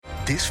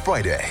This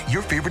Friday,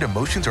 your favorite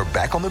emotions are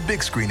back on the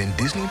big screen in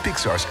Disney and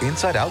Pixar's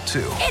Inside Out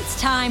 2. It's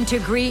time to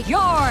greet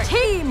your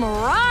Team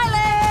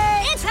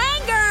Riley! It's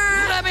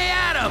anger! Let me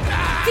at him!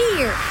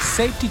 Fear!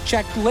 Safety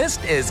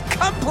checklist is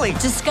complete!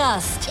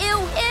 Disgust!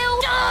 Ew!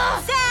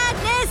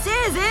 Sadness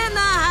is in the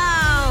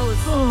house!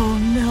 Oh,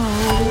 no.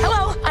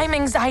 Hello, I'm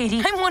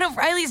anxiety. I'm one of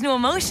Riley's new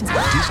emotions.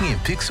 Disney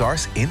and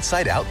Pixar's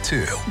Inside Out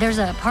 2. There's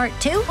a part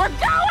 2? We're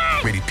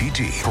going! Rated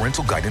PG.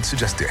 Parental guidance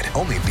suggested.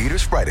 Only in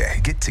theaters Friday.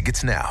 Get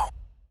tickets now.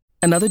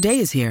 Another day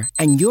is here,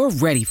 and you're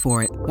ready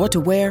for it. What to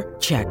wear?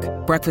 Check.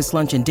 Breakfast,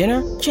 lunch, and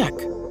dinner? Check.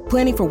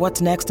 Planning for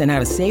what's next and how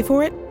to save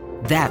for it?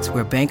 That's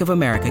where Bank of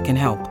America can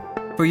help.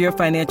 For your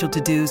financial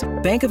to-dos,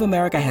 Bank of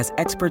America has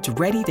experts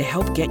ready to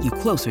help get you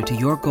closer to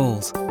your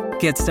goals.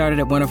 Get started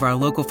at one of our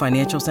local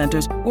financial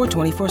centers or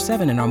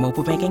 24/7 in our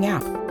mobile banking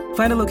app.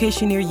 Find a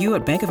location near you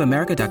at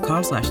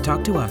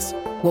bankofamerica.com/talktous.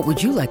 What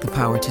would you like the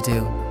power to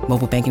do?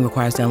 Mobile banking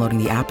requires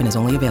downloading the app and is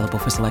only available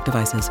for select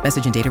devices.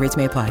 Message and data rates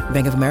may apply.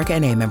 Bank of America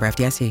N.A., member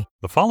FDIC.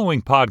 The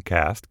following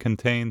podcast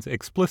contains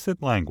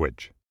explicit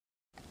language.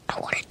 I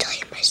want to tell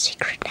you my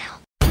secret now.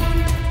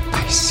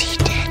 I see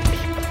dead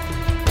people.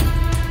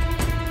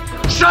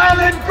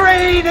 Silent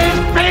Green is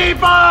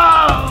people!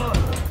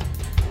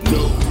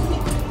 No,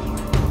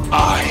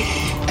 I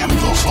am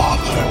the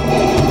Father.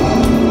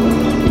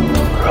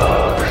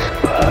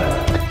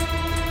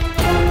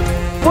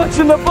 What's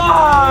in the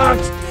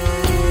box?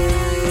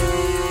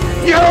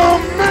 You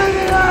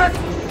maniac!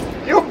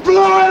 You blew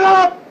it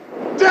up!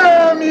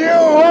 Damn you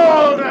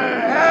all to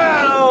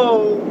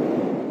hell!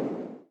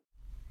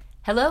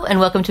 Hello, and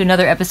welcome to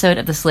another episode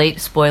of the Slate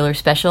Spoiler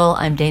Special.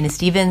 I'm Dana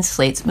Stevens,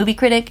 Slate's movie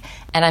critic,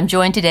 and I'm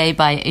joined today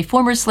by a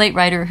former Slate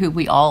writer who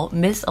we all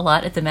miss a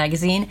lot at the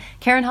magazine,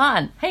 Karen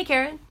Hahn. Hey,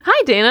 Karen.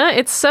 Hi, Dana.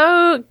 It's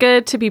so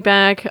good to be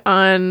back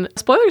on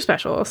Spoiler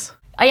Specials.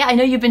 Yeah, I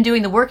know you've been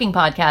doing the Working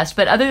podcast,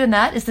 but other than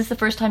that, is this the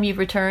first time you've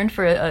returned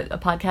for a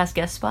podcast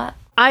guest spot?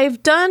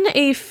 I've done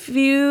a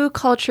few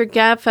Culture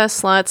Gabfest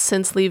slots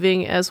since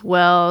leaving as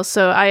well,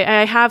 so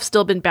I have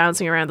still been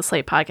bouncing around the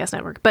Slate Podcast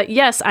Network. But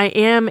yes, I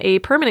am a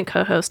permanent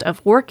co-host of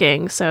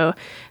Working, so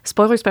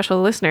Spoiler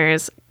Special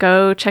listeners,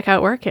 go check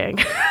out Working.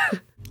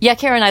 Yeah,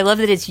 Karen, I love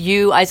that it's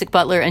you, Isaac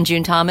Butler, and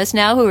June Thomas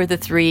now who are the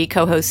three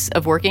co-hosts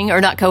of Working.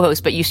 Or not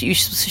co-hosts, but you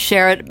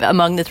share it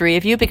among the three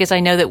of you, because I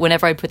know that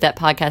whenever I put that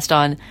podcast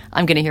on,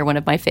 I'm going to hear one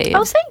of my faves.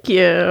 Oh, thank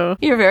you.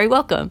 You're very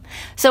welcome.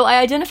 So I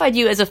identified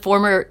you as a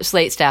former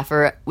Slate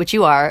staffer, which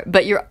you are,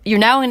 but you're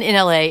now in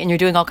LA and you're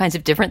doing all kinds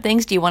of different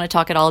things. Do you want to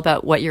talk at all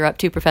about what you're up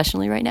to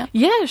professionally right now?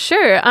 Yeah,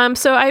 sure.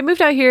 So I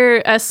moved out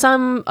here as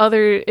some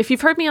other, if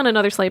you've heard me on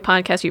another Slate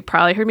podcast, you've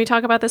probably heard me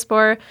talk about this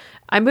before.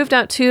 I moved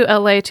out to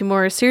LA to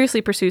more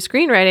seriously pursue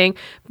screenwriting,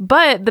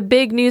 but the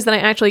big news that I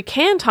actually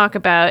can talk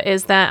about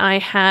is that I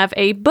have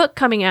a book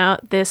coming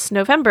out this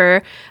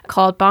November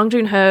called Bong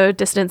Joon-ho,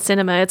 Dissident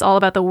Cinema. It's all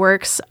about the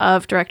works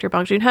of director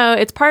Bong Joon-ho.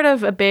 It's part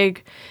of a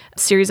big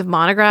series of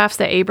monographs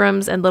that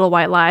Abrams and Little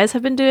White Lies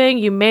have been doing.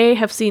 You may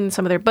have seen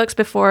some of their books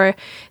before.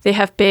 They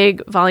have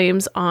big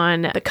volumes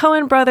on the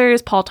Coen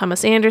brothers, Paul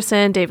Thomas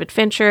Anderson, David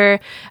Fincher.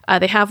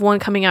 They have one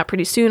coming out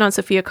pretty soon on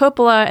Sofia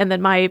Coppola, and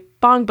then my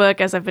Bong book,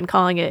 as I've been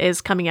calling it,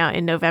 is coming out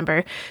in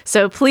November.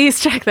 So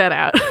please check that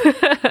out.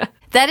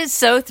 That is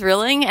so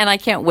thrilling, and I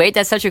can't wait.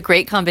 That's such a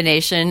great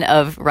combination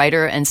of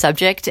writer and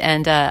subject.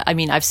 And I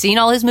mean, I've seen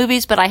all his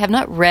movies, but I have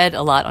not read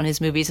a lot on his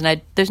movies,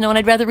 and there's no one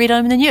I'd rather read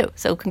on him than you.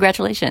 So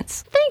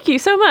congratulations. Thank you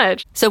so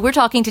much. So we're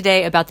talking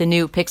today about the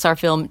new Pixar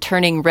film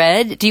Turning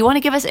Red. Do you want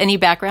to give us any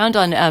background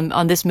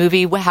on this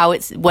movie,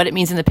 what it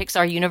means in the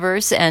Pixar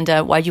universe, and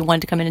why you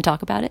wanted to come in and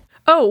talk about it?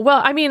 Oh,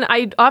 well, I mean,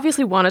 I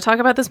obviously want to talk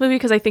about this movie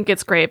because I think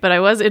it's great, but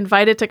I was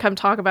invited to come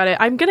talk about it.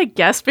 I'm going to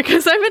guess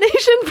because I'm an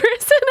Asian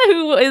person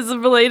who is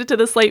related to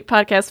the Slate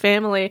podcast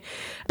family.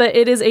 But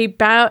it is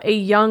about a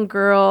young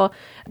girl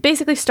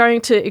basically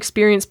starting to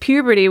experience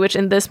puberty, which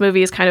in this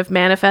movie is kind of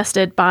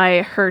manifested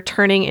by her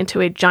turning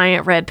into a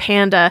giant red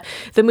panda.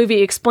 The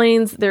movie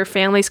explains their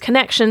family's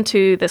connection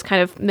to this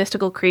kind of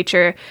mystical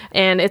creature,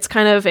 and it's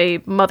kind of a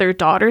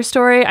mother-daughter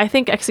story, I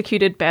think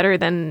executed better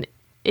than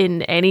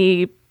in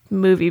any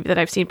movie that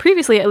I've seen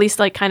previously, at least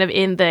like kind of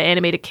in the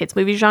animated kids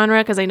movie genre,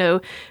 because I know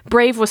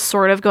Brave was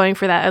sort of going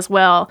for that as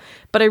well.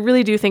 But I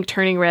really do think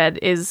Turning Red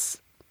is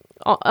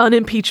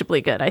unimpeachably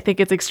good. I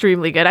think it's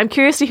extremely good. I'm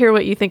curious to hear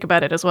what you think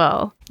about it as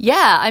well.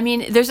 Yeah, I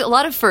mean, there's a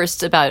lot of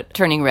firsts about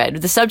Turning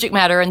Red. The subject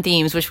matter and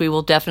themes, which we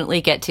will definitely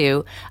get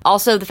to.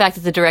 Also, the fact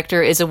that the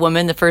director is a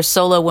woman, the first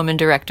solo woman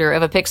director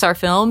of a Pixar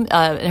film.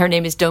 Her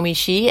name is Domee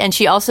Shi, and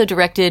she also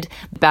directed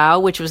Bao,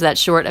 which was that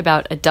short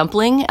about a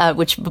dumpling,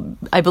 which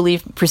I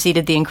believe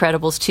preceded The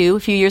Incredibles 2 a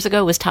few years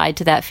ago, was tied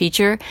to that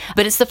feature.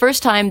 But it's the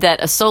first time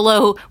that a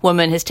solo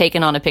woman has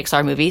taken on a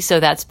Pixar movie, so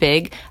that's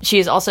big. She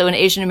is also an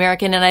Asian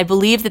American, and I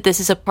believe that this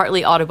is a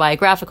partly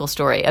autobiographical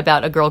story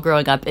about a girl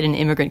growing up in an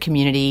immigrant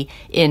community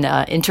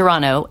in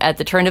Toronto at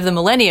the turn of the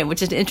millennium,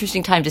 which is an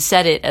interesting time to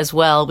set it as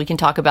well. We can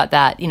talk about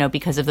that,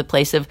 because of the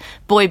place of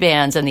boy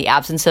bands and the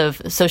absence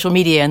of social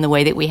media and the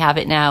way that we have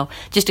it now.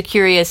 Just a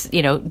curious,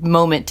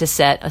 moment to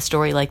set a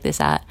story like this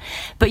at.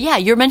 But yeah,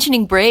 you're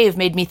mentioning Brave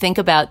made me think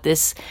about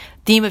this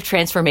theme of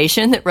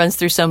transformation that runs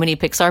through so many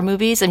Pixar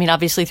movies. I mean,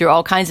 obviously through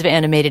all kinds of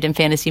animated and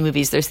fantasy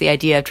movies, there's the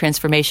idea of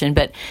transformation,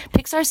 but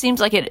Pixar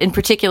seems like it in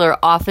particular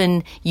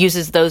often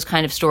uses those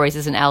kind of stories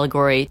as an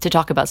allegory to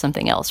talk about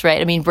something else, right?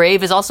 I mean,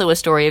 Brave is also a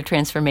story of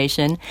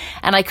transformation,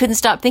 and I couldn't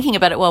stop thinking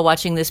about it while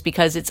watching this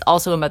because it's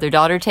also a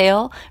mother-daughter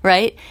tale,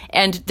 right?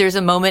 And there's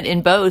a moment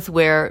in both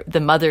where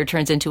the mother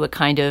turns into a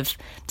kind of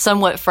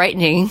somewhat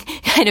frightening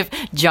kind of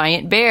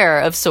giant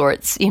bear of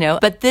sorts,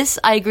 But this,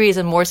 I agree, is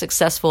a more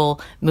successful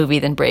movie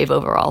than Brave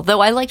overall,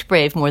 though I liked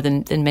Brave more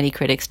than many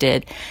critics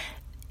did.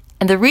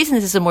 And the reason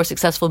this is a more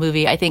successful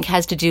movie, I think,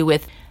 has to do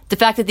with the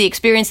fact that the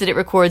experience that it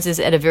records is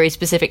at a very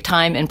specific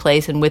time and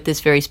place and with this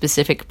very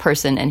specific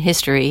person and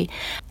history.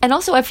 And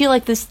also, I feel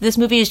like this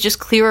movie is just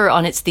clearer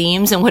on its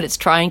themes and what it's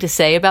trying to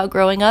say about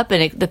growing up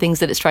and the things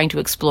that it's trying to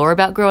explore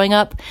about growing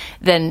up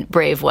than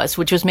Brave was,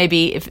 which was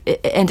maybe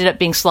it ended up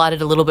being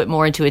slotted a little bit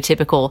more into a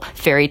typical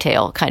fairy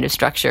tale kind of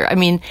structure. I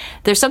mean,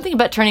 there's something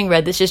about Turning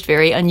Red that's just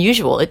very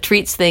unusual. It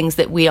treats things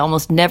that we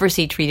almost never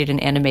see treated in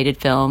animated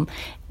film,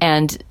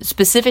 and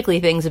specifically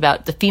things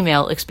about the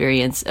female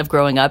experience of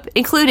growing up,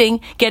 including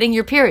getting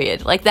your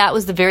period. Like, that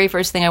was the very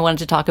first thing I wanted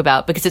to talk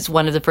about because it's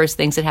one of the first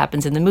things that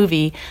happens in the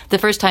movie. The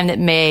first time that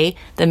May,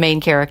 the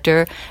main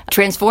character,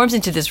 transforms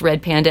into this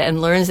red panda and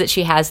learns that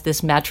she has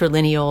this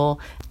matrilineal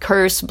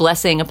curse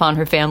blessing upon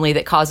her family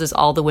that causes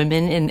all the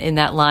women in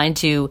that line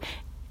to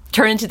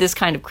turn into this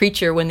kind of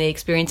creature when they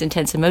experience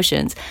intense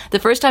emotions. The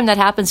first time that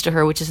happens to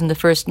her, which is in the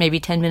first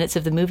maybe 10 minutes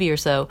of the movie or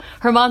so,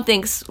 her mom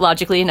thinks,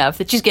 logically enough,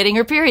 that she's getting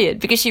her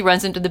period because she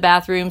runs into the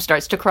bathroom,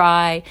 starts to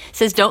cry,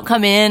 says, "Don't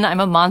come in, I'm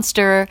a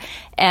monster."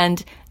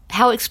 And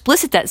how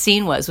explicit that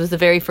scene was the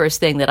very first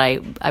thing that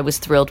I was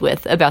thrilled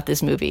with about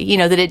this movie.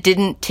 That it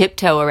didn't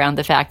tiptoe around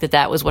the fact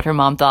that was what her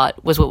mom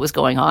thought was what was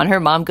going on. Her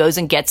mom goes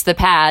and gets the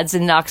pads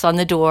and knocks on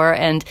the door,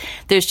 and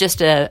there's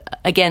just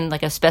again,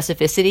 like a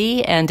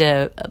specificity and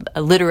a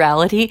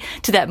literality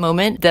to that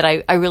moment that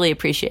I really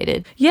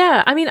appreciated.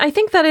 Yeah, I mean, I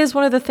think that is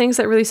one of the things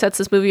that really sets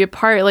this movie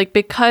apart, like,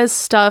 because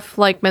stuff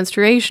like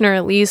menstruation, or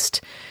at least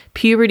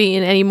puberty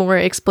in any more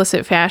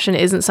explicit fashion,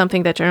 isn't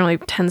something that generally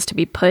tends to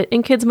be put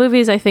in kids'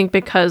 movies. I think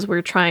because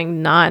we're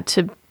trying not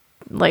to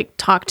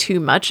talk too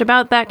much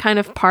about that kind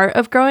of part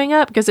of growing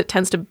up, because it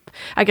tends to,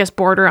 I guess,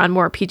 border on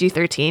more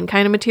PG-13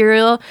 kind of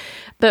material.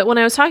 But when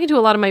I was talking to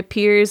a lot of my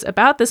peers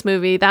about this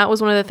movie, that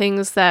was one of the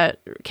things that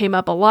came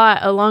up a lot,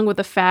 along with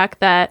the fact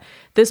that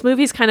this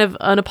movie's kind of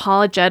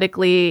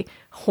unapologetically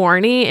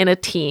horny in a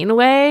teen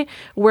way,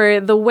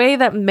 where the way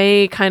that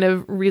May kind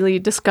of really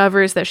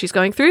discovers that she's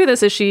going through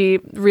this is she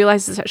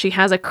realizes that she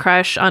has a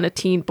crush on a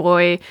teen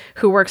boy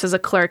who works as a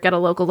clerk at a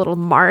local little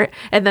mart,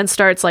 and then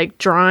starts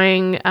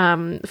drawing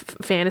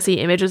fantasy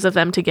images of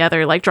them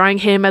together, like drawing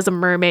him as a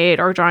mermaid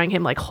or drawing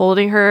him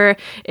holding her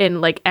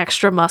in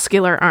extra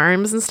muscular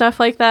arms and stuff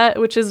like that,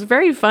 which is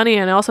very funny.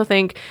 And I also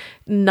think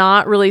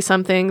not really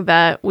something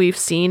that we've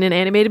seen in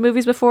animated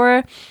movies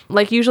before.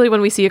 Usually when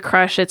we see a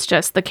crush, it's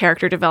just the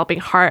character developing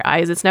heart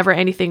eyes. It's never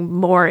anything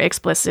more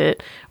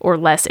explicit or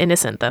less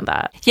innocent than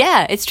that.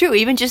 Yeah, it's true.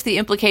 Even just the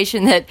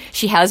implication that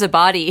she has a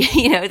body,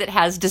 that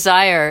has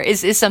desire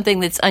is something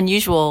that's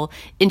unusual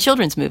in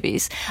children's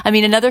movies. I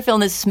mean, another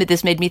film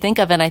this made me think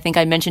of, and I think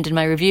I mentioned in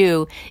my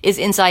review, is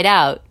Inside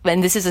Out.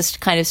 And this is a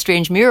kind of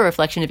strange mirror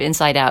reflection of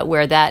Inside Out,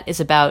 where that is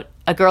about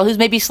a girl who's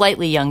maybe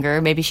slightly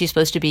younger, maybe she's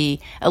supposed to be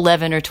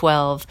 11 or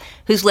 12,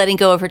 who's letting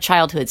go of her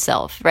childhood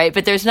self, right?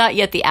 But there's not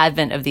yet the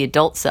advent of the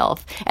adult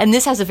self. And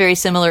this has a very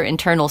similar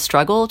internal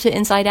struggle to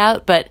Inside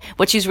Out, but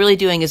what she's really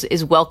doing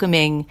is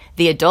welcoming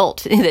the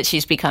adult that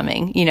she's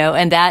becoming,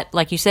 and that,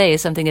 like you say,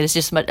 is something that is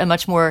just a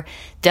much more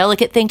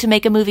delicate thing to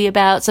make a movie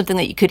about, something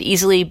that you could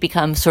easily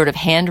become sort of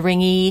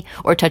hand-wringy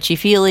or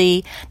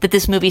touchy-feely, that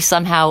this movie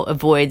somehow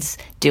avoids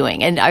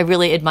doing. And I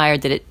really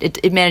admired that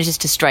it manages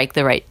to strike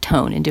the right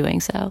tone in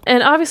doing so.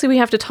 And obviously we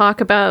have to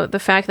talk about the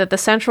fact that the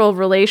central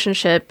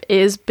relationship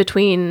is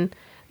between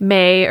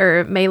May,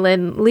 or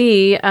Mei-Lin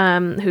Lee,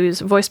 who's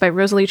voiced by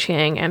Rosalie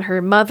Chiang, and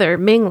her mother,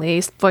 Ming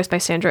Lee, voiced by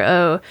Sandra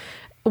Oh.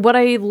 What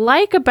I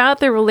like about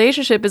their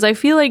relationship is I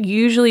feel like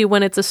usually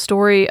when it's a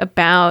story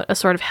about a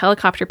sort of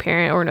helicopter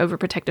parent or an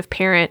overprotective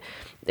parent,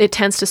 it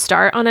tends to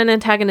start on an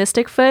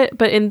antagonistic foot.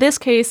 But in this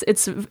case,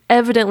 it's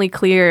evidently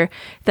clear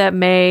that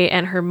May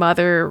and her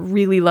mother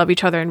really love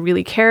each other and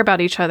really care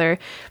about each other,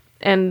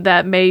 and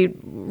that May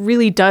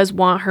really does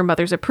want her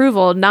mother's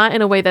approval, not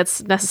in a way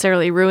that's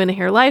necessarily ruining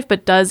her life,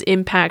 but does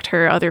impact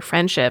her other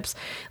friendships.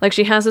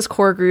 She has this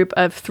core group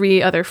of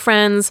 3 other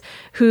friends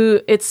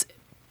who it's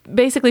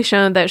basically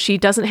shown that she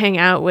doesn't hang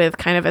out with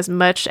kind of as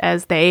much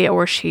as they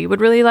or she would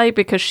really like,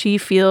 because she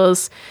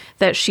feels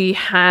that she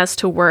has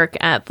to work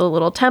at the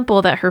little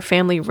temple that her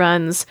family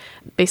runs,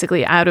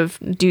 basically out of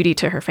duty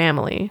to her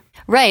family.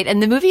 Right.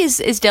 And the movie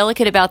is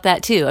delicate about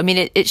that too. I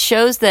mean, it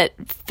shows that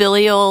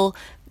filial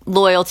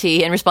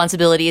loyalty and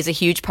responsibility is a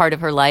huge part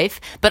of her life,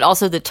 but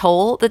also the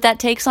toll that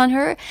takes on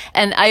her.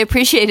 And I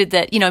appreciated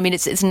that,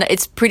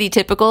 it's pretty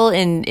typical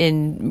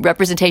in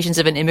representations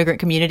of an immigrant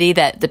community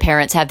that the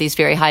parents have these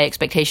very high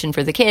expectations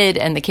for the kid,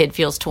 and the kid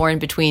feels torn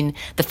between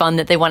the fun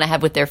that they want to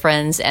have with their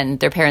friends and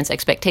their parents'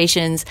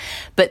 expectations.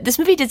 But this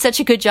movie did such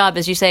a good job,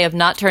 as you say, of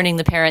not turning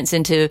the parents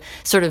into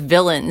sort of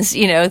villains,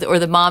 or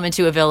the mom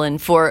into a villain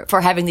for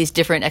having these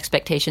different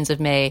expectations of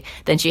May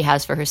than she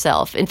has for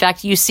herself. In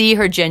fact, you see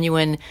her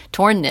genuine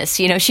tornness.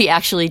 She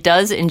actually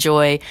does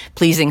enjoy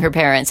pleasing her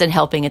parents and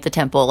helping at the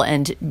temple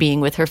and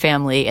being with her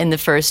family in the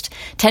first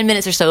 10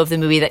 minutes or so of the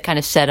movie that kind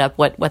of set up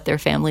what their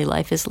family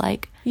life is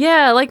like.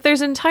 Yeah, like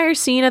there's an entire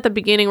scene at the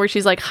beginning where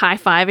she's like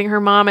high-fiving her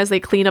mom as they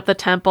clean up the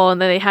temple,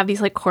 and then they have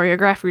these like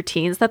choreographed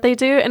routines that they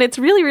do, and it's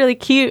really, really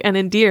cute and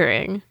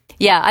endearing.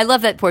 Yeah, I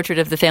love that portrait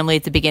of the family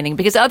at the beginning,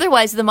 because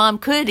otherwise the mom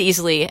could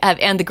easily have,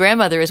 and the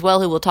grandmother as well,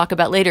 who we'll talk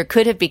about later,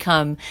 could have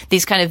become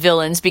these kind of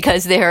villains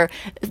because they're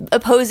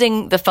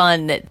opposing the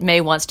fun that May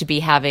wants to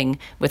be having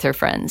with her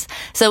friends.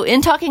 So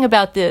in talking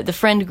about the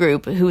friend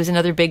group, who is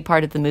another big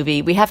part of the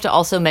movie, we have to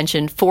also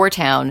mention Four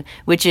Town,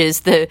 which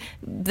is the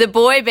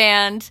boy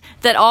band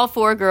that all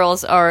four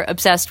girls are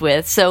obsessed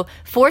with. So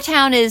Four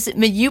Town is,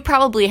 you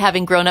probably,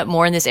 having grown up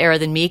more in this era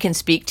than me, can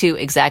speak to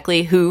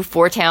exactly who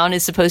Four Town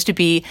is supposed to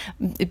be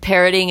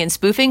parodying and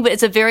spoofing, but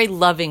it's a very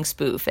loving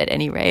spoof at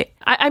any rate.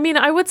 I mean,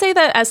 I would say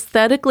that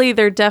aesthetically,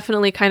 they're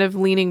definitely kind of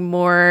leaning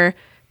more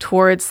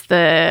towards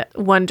the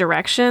One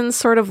Direction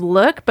sort of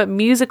look, but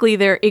musically,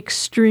 they're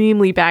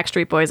extremely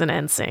Backstreet Boys and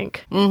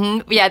NSYNC.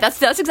 Mm-hmm. Yeah,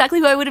 that's exactly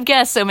who I would have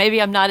guessed. So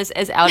maybe I'm not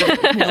as out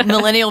of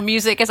millennial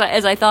music as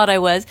I thought I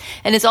was.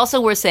 And it's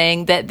also worth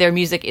saying that their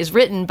music is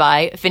written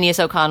by Phineas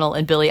O'Connell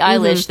and Billie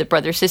Eilish, the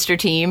brother-sister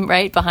team,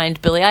 right,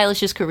 behind Billie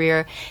Eilish's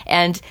career.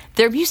 And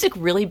their music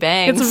really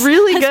bangs. It's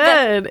really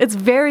good. It's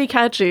very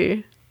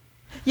catchy.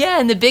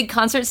 Yeah, and the big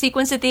concert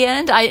sequence at the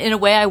end, in a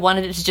way, I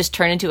wanted it to just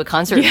turn into a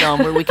concert film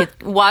where we could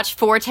watch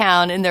Four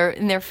Town in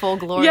their full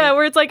glory. Yeah,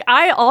 where it's like,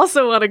 I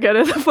also want to go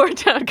to the Four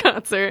Town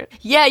concert.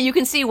 Yeah, you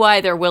can see why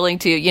they're willing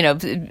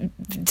to,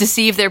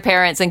 deceive their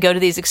parents and go to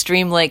these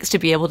extreme lengths to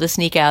be able to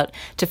sneak out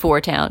to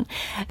Four Town.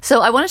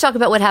 So I want to talk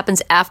about what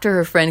happens after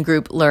her friend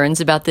group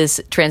learns about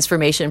this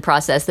transformation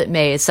process that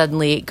May is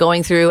suddenly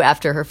going through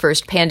after her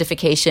first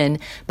pandification.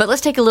 But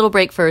let's take a little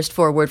break first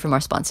for a word from our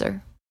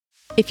sponsor.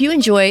 If you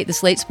enjoy the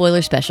Slate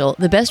Spoiler Special,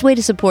 the best way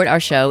to support our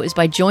show is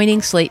by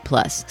joining Slate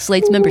Plus,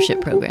 Slate's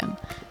membership program.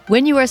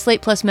 When you are a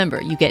Slate Plus member,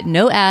 you get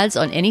no ads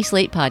on any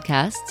Slate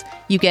podcasts,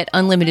 you get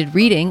unlimited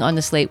reading on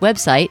the Slate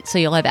website, so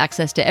you'll have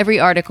access to every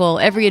article,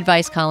 every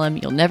advice column,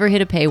 you'll never hit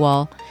a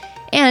paywall,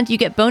 and you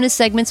get bonus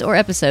segments or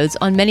episodes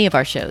on many of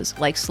our shows,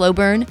 like Slow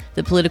Burn,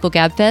 The Political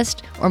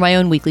Gabfest, or my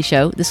own weekly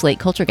show, The Slate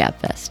Culture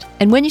Gabfest.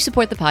 And when you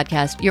support the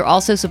podcast, you're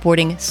also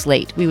supporting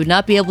Slate. We would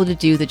not be able to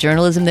do the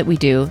journalism that we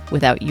do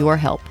without your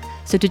help.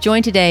 So to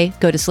join today,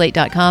 go to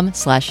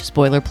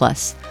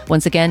slate.com/spoilerplus.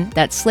 Once again,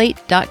 that's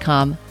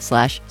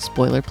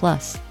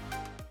slate.com/spoilerplus.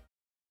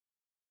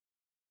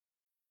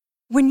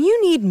 When you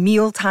need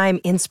mealtime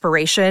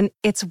inspiration,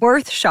 it's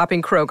worth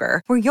shopping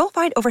Kroger, where you'll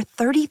find over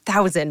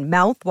 30,000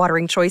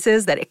 mouth-watering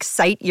choices that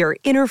excite your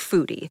inner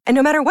foodie. And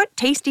no matter what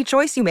tasty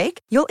choice you make,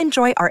 you'll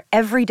enjoy our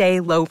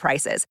everyday low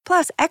prices,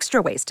 plus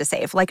extra ways to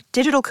save, like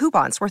digital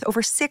coupons worth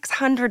over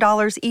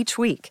 $600 each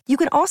week. You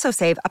can also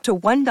save up to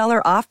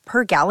 $1 off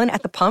per gallon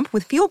at the pump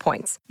with fuel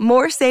points.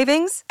 More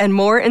savings and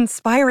more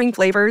inspiring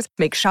flavors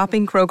make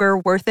shopping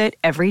Kroger worth it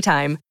every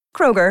time.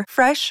 Kroger,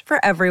 fresh for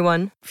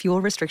everyone.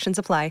 Fuel restrictions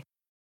apply.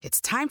 It's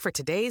time for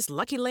today's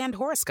Lucky Land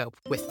horoscope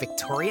with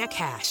Victoria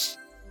Cash.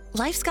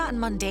 Life's gotten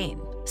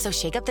mundane, so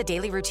shake up the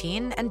daily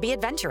routine and be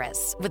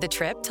adventurous with a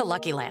trip to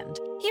Lucky Land.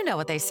 You know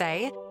what they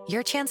say,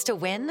 your chance to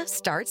win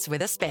starts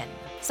with a spin.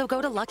 So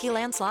go to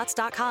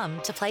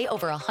LuckyLandSlots.com to play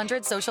over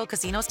 100 social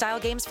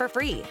casino-style games for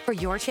free for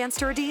your chance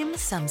to redeem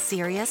some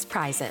serious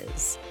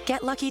prizes.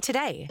 Get lucky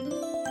today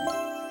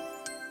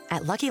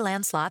at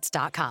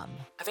LuckyLandSlots.com.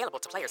 Available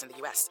to players in the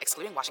U.S.,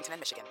 excluding Washington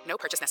and Michigan. No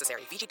purchase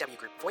necessary. VGW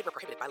Group. Void where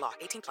prohibited by law.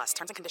 18+.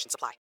 Terms and conditions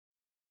apply.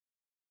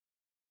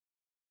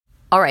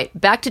 All right,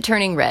 back to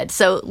Turning Red.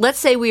 So let's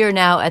say we are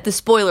now at the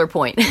spoiler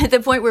point, the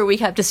point where we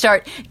have to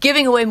start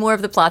giving away more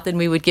of the plot than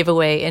we would give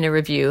away in a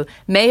review.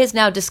 May has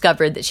now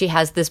discovered that she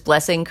has this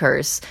blessing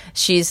curse.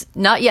 She's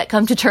not yet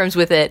come to terms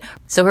with it.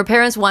 So her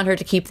parents want her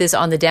to keep this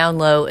on the down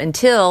low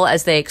until,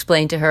 as they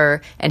explain to her,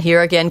 and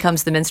here again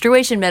comes the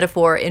menstruation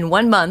metaphor, in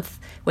 1 month,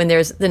 when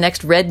there's the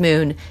next red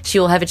moon, she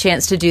will have a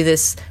chance to do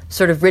this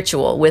sort of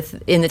ritual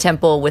in the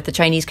temple with the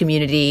Chinese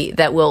community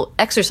that will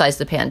exorcise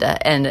the panda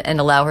and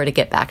allow her to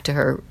get back to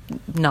her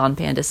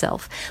non-panda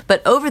self.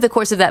 But over the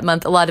course of that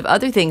month, a lot of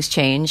other things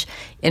change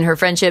in her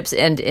friendships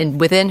and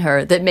within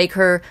her that make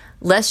her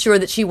less sure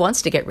that she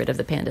wants to get rid of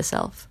the panda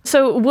self.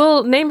 So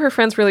we'll name her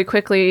friends really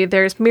quickly.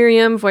 There's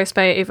Miriam, voiced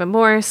by Ava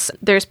Morse.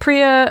 There's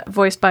Priya,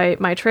 voiced by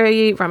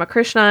Maitreyi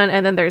Ramakrishnan.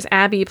 And then there's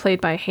Abby, played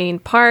by Hayne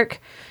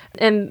Park.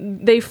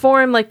 And they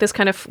form like this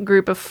kind of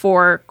group of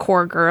 4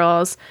 core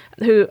girls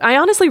who I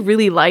honestly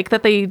really like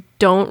that they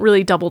don't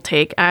really double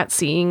take at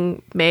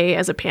seeing May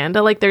as a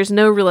panda. Like there's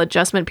no real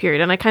adjustment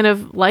period. And I kind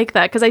of like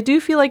that because I do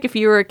feel like if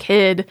you were a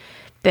kid,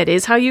 that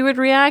is how you would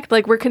react.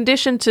 Like we're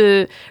conditioned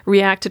to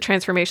react to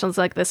transformations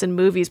like this in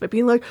movies, but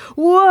being like,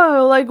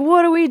 whoa, like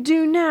what do we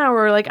do now?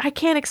 Or like, I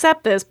can't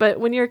accept this. But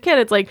when you're a kid,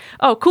 it's like,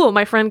 oh, cool,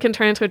 my friend can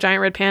turn into a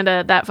giant red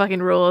panda. That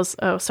fucking rules.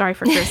 Oh, sorry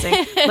for cursing.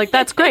 Like,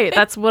 that's great.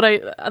 That's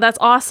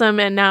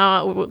awesome. And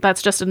now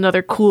that's just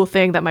another cool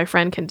thing that my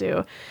friend can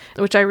do,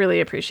 which I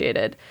really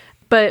appreciated.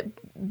 But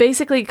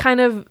basically kind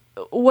of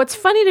what's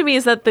funny to me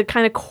is that the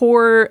kind of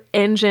core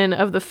engine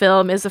of the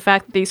film is the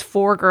fact that these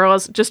 4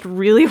 girls just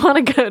really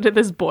want to go to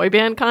this boy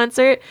band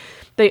concert.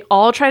 They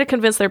all try to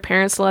convince their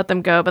parents to let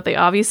them go, but they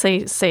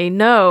obviously say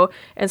no.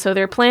 And so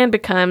their plan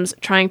becomes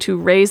trying to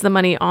raise the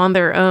money on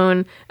their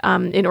own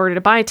in order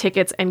to buy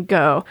tickets and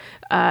go.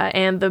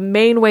 And the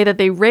main way that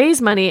they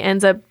raise money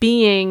ends up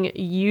being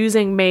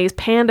using May's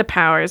panda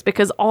powers,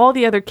 because all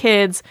the other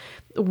kids,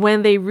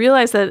 when they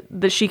realize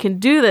that she can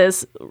do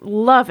this,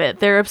 love it.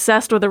 They're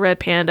obsessed with the red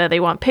panda. They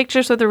want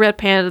pictures of the red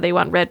panda. They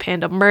want red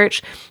panda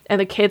merch. And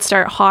the kids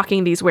start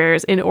hawking these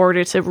wares in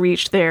order to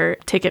reach their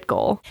ticket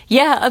goal.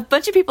 Yeah, a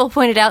bunch of people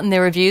pointed out in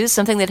their reviews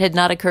something that had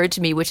not occurred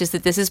to me, which is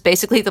that this is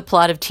basically the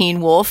plot of Teen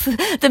Wolf,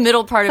 the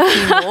middle part of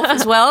Teen Wolf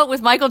as well,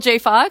 with Michael J.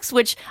 Fox,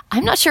 which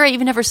I'm not sure I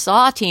even ever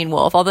saw Teen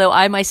Wolf, although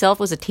I myself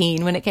was a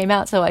teen when it came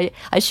out, so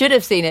I should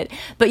have seen it.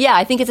 But yeah,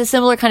 I think it's a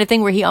similar kind of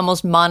thing where he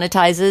almost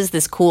monetizes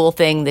this cool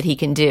thing that he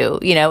can do,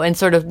 you know, and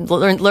sort of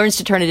learns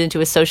to turn it into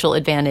a social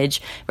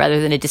advantage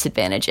rather than a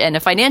disadvantage, and a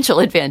financial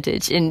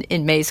advantage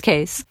in May's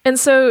case. And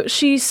so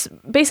she's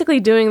basically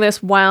doing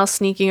this while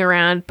sneaking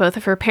around both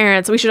of her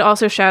parents. We should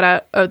also shout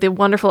out the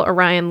wonderful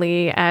Orion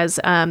Lee as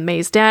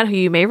May's dad, who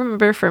you may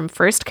remember from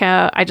First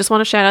Cow. I just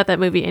want to shout out that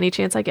movie any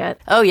chance I get.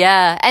 Oh,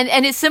 yeah.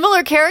 And it's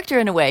similar character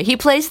in a way. He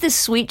plays this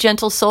sweet,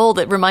 gentle soul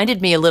that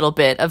reminded me a little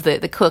bit of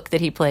the cook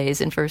that he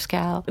plays in First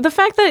Cow. The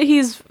fact that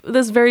he's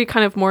this very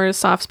kind of more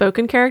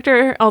soft-spoken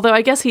character, although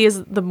I guess he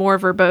is the more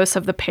verbose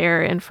of the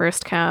pair in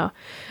First Cow.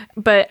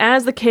 But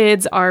as the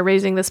kids are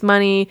raising this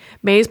money,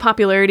 May's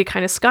popularity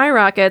kind of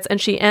skyrockets, and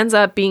she ends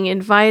up being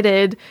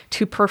invited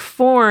to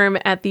perform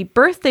at the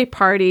birthday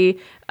party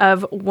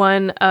of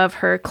one of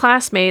her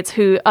classmates,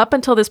 who up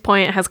until this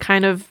point has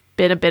kind of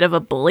been a bit of a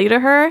bully to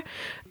her.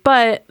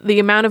 But the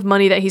amount of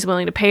money that he's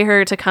willing to pay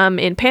her to come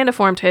in panda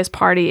form to his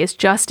party is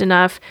just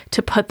enough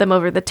to put them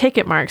over the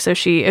ticket mark, so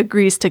she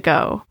agrees to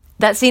go.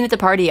 That scene at the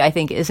party, I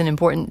think, is an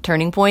important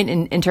turning point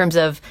in terms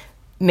of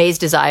May's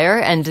desire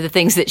and the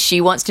things that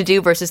she wants to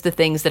do versus the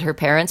things that her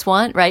parents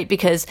want, right?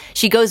 Because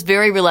she goes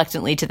very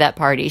reluctantly to that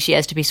party. She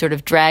has to be sort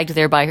of dragged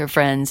there by her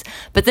friends.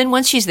 But then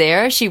once she's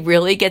there, she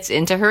really gets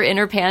into her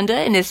inner panda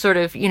and is sort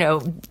of, you know,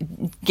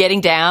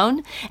 getting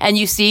down. And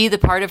you see the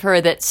part of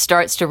her that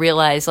starts to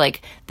realize,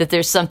 like, that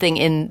there's something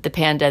in the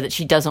panda that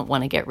she doesn't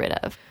want to get rid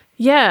of.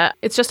 Yeah,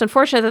 it's just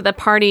unfortunate that the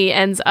party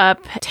ends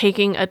up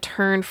taking a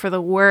turn for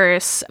the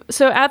worse.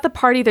 So at the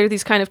party, there are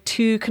these kind of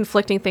 2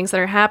 conflicting things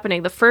that are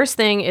happening. The first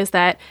thing is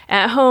that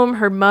at home,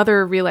 her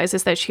mother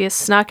realizes that she has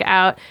snuck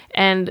out,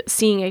 and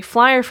seeing a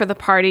flyer for the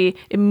party,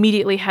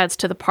 immediately heads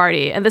to the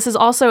party. And this is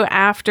also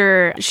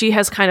after she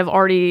has kind of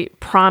already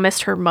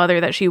promised her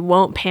mother that she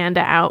won't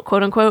panda out,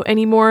 quote unquote,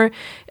 anymore,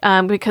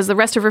 because the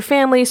rest of her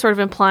family sort of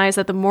implies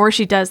that the more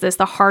she does this,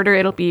 the harder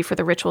it'll be for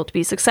the ritual to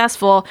be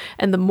successful,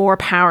 and the more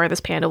power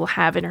this panda will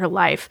have in her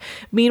life.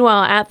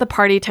 Meanwhile, at the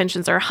party,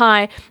 tensions are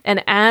high,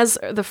 and as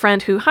the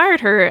friend who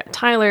hired her,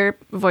 Tyler,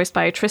 voiced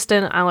by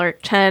Tristan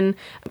Alaric Chen,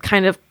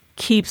 kind of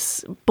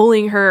keeps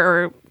bullying her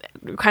or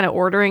kind of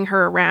ordering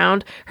her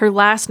around, her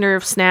last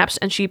nerve snaps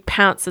and she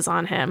pounces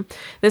on him.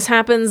 This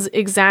happens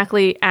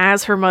exactly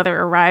as her mother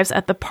arrives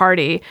at the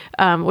party,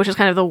 which is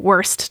kind of the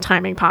worst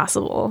timing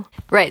possible.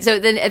 Right. So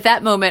then at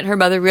that moment, her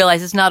mother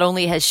realizes not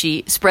only has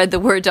she spread the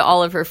word to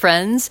all of her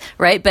friends,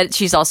 right, but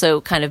she's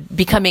also kind of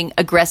becoming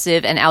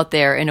aggressive and out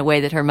there in a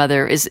way that her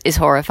mother is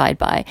horrified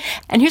by.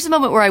 And here's a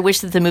moment where I wish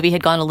that the movie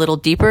had gone a little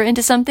deeper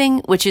into something,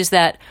 which is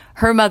that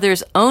her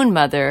mother's own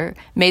mother,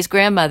 May's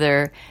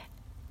grandmother,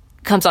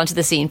 comes onto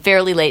the scene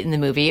fairly late in the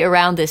movie,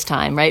 around this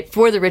time, right?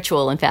 For the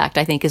ritual, in fact,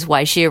 I think is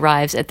why she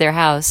arrives at their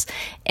house.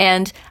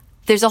 And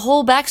there's a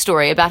whole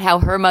backstory about how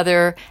her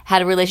mother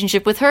had a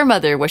relationship with her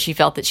mother where she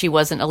felt that she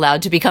wasn't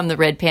allowed to become the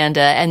red panda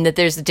and that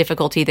there's a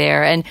difficulty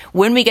there. And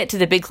when we get to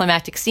the big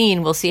climactic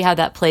scene, we'll see how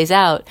that plays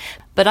out.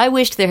 But I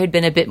wished there had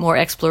been a bit more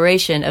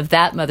exploration of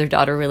that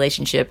mother-daughter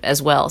relationship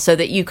as well, so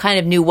that you kind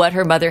of knew what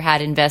her mother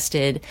had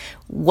invested,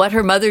 what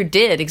her mother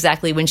did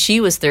exactly when she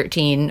was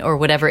 13 or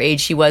whatever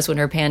age she was when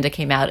her panda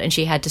came out and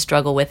she had to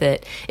struggle with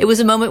it. It was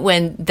a moment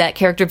when that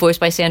character voiced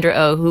by Sandra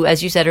Oh, who,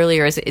 as you said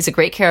earlier, is a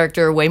great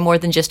character, way more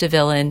than just a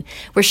villain,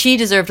 where she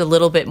deserved a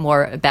little bit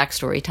more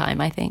backstory time,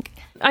 I think.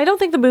 I don't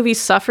think the movie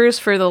suffers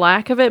for the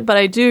lack of it, but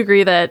I do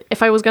agree that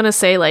if I was going to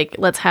say, like,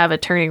 let's have a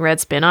Turning Red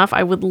spinoff,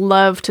 I would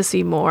love to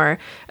see more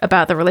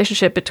about the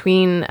relationship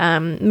between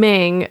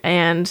Ming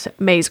and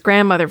May's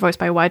grandmother, voiced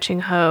by Wai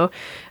Ching Ho,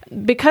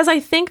 because I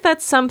think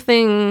that's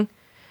something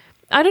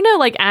I don't know,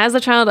 like as a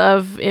child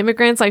of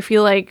immigrants, I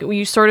feel like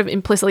you sort of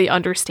implicitly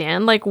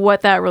understand like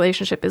what that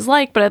relationship is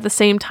like, but at the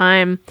same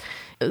time,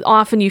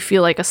 often you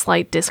feel like a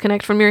slight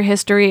disconnect from your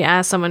history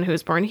as someone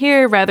who's born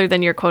here rather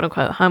than your quote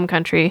unquote home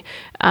country.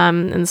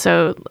 And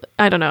so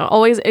I don't know,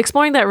 always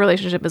exploring that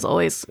relationship is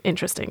always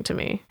interesting to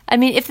me. I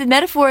mean, if the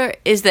metaphor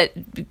is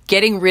that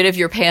getting rid of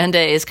your panda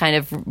is kind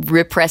of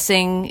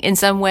repressing in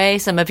some way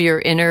some of your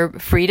inner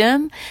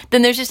freedom,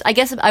 then there's just, I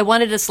guess I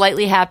wanted a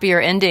slightly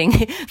happier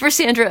ending for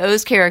Sandra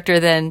Oh's character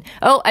than,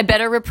 oh, I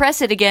better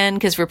repress it again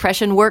because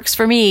repression works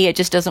for me. It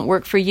just doesn't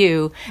work for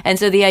you. And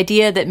so the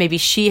idea that maybe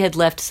she had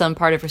left some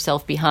part of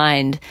herself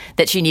behind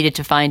that she needed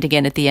to find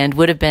again at the end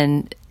would have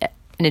been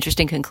an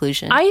interesting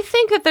conclusion. I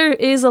think that there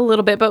is a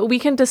little bit, but we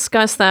can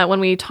discuss that when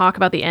we talk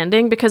about the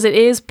ending, because it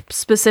is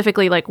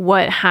specifically like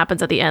what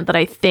happens at the end that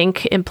I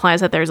think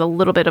implies that there's a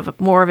little bit of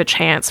more of a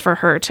chance for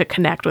her to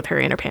connect with her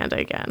inner panda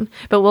again.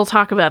 But we'll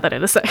talk about that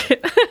in a second.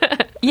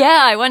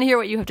 Yeah, I want to hear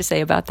what you have to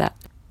say about that.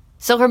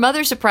 So her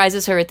mother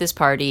surprises her at this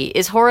party,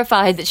 is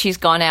horrified that she's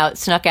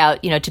snuck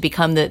out, to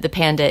become the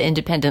panda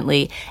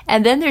independently.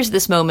 And then there's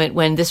this moment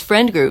when this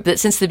friend group that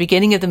since the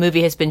beginning of the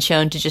movie has been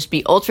shown to just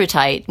be ultra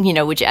tight,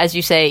 which, as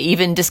you say,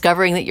 even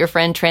discovering that your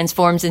friend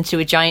transforms into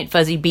a giant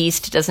fuzzy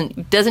beast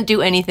doesn't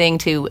do anything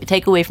to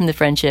take away from the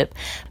friendship.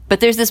 But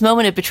there's this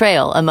moment of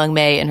betrayal among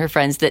May and her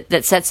friends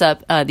that sets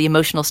up the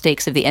emotional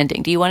stakes of the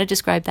ending. Do you want to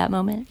describe that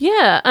moment?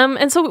 Yeah.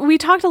 And so we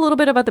talked a little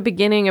bit about the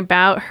beginning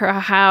about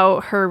how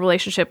her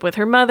relationship with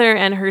her mother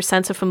and her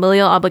sense of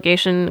familial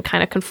obligation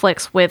kind of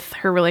conflicts with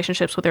her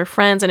relationships with her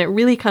friends. And it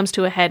really comes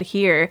to a head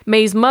here.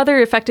 May's mother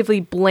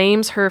effectively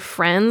blames her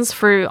friends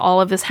for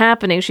all of this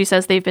happening. She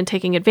says they've been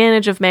taking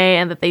advantage of May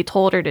and that they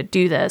told her to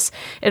do this.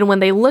 And when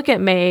they look at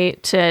May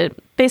to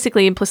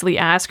basically implicitly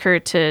ask her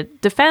to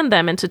defend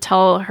them and to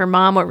tell her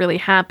mom what really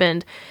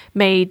happened,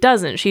 May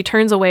doesn't. She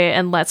turns away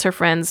and lets her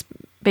friends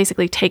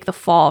basically take the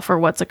fall for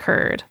what's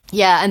occurred.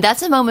 Yeah, and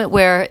that's a moment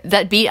where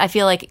that beat, I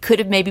feel like, could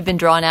have maybe been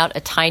drawn out a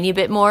tiny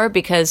bit more,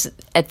 because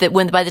by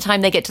the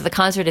time they get to the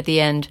concert at the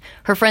end,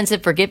 her friends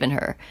have forgiven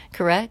her,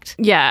 correct?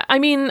 Yeah, I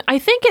mean, I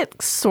think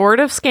it sort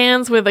of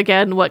scans with,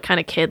 again, what kind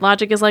of kid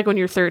logic is like when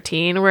you're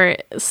 13, where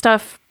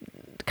stuff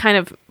kind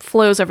of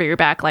flows over your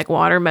back like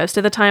water most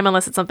of the time,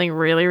 unless it's something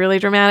really, really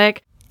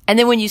dramatic. And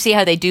then when you see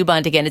how they do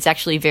bond again, it's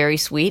actually very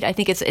sweet. I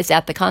think it's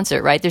at the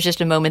concert, right? There's just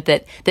a moment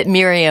that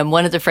Miriam,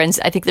 one of the friends,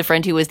 I think the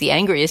friend who was the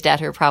angriest at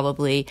her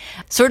probably,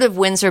 sort of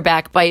wins her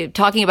back by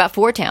talking about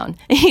Four Town.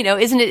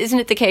 Isn't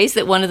it the case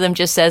that one of them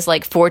just says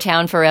like Four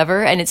Town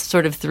forever, and it's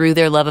sort of through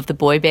their love of the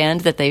boy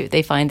band that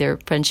they find their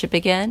friendship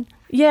again?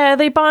 Yeah,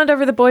 they bond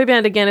over the boy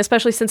band again,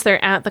 especially since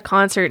they're at the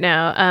concert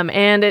now.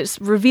 And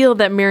it's revealed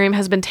that Miriam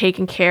has been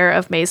taking care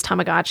of May's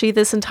Tamagotchi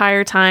this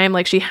entire time.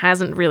 Like, she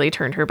hasn't really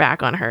turned her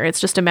back on her.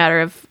 It's just a matter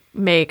of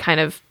May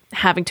kind of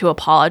having to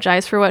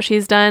apologize for what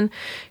she's done.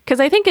 Because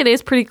I think it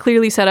is pretty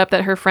clearly set up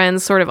that her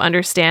friends sort of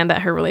understand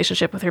that her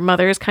relationship with her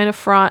mother is kind of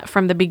fraught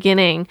from the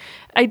beginning.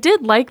 I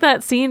did like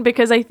that scene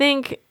because I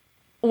think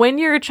when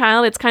you're a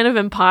child, it's kind of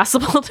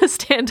impossible to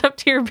stand up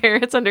to your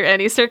parents under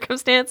any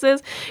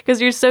circumstances because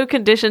you're so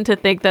conditioned to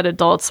think that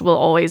adults will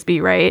always be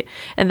right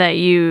and that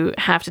you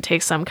have to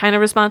take some kind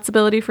of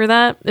responsibility for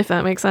that, if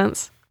that makes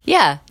sense.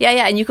 Yeah.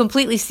 And you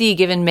completely see,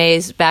 given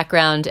May's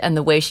background and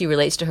the way she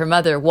relates to her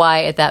mother,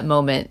 why at that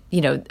moment,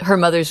 her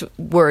mother's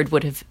word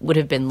would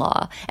have been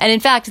law. And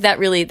in fact,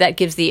 that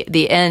gives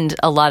the end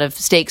a lot of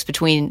stakes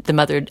between the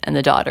mother and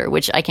the daughter,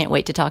 which I can't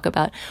wait to talk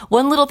about.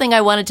 One little thing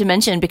I wanted to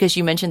mention, because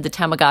you mentioned the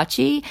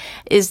Tamagotchi,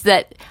 is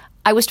that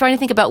I was trying to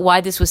think about why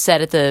this was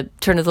set at the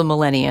turn of the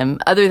millennium,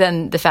 other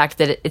than the fact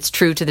that it's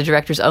true to the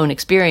director's own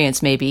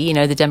experience, maybe,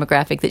 the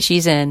demographic that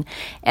she's in.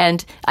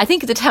 And I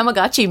think the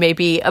Tamagotchi may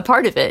be a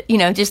part of it,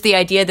 just the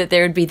idea that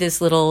there would be this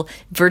little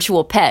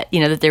virtual pet,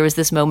 that there was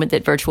this moment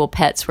that virtual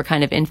pets were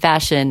kind of in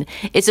fashion.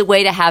 It's a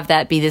way to have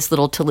that be this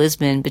little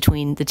talisman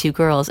between the two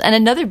girls. And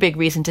another big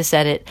reason to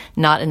set it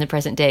not in the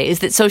present day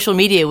is that social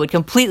media would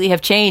completely have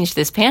changed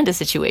this panda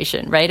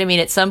situation, right? I mean,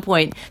 at some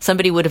point,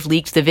 somebody would have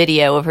leaked the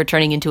video of her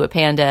turning into a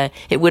panda.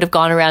 It would have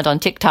gone around on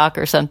TikTok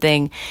or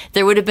something.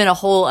 There would have been a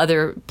whole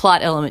other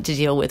plot element to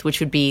deal with,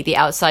 which would be the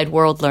outside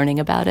world learning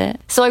about it.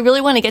 So I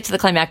really want to get to the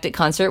climactic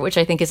concert, which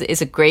I think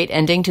is a great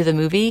ending to the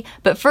movie.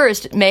 But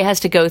first, May has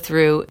to go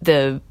through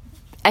the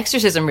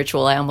exorcism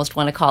ritual, I almost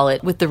want to call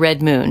it, with the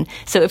red moon.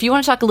 So if you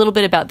want to talk a little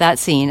bit about that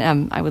scene,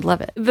 I would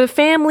love it. The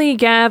family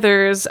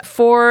gathers.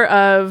 4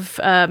 of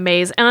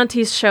May's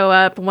aunties show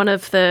up. One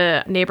of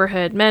the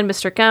neighborhood men,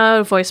 Mr.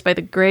 Gao, voiced by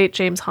the great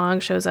James Hong,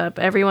 shows up.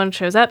 Everyone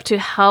shows up to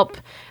help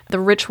the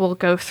ritual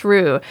go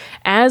through.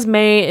 As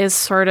May is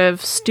sort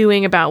of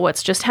stewing about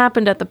what's just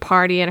happened at the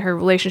party and her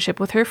relationship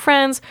with her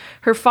friends,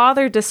 her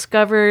father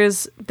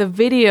discovers the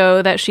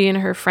video that she and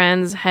her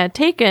friends had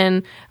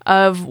taken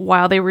of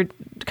while they were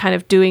kind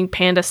of doing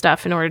panda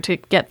stuff in order to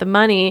get the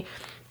money.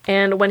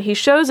 And when he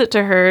shows it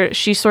to her,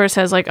 she sort of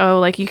says like, oh,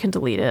 like you can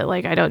delete it.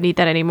 Like, I don't need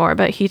that anymore.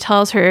 But he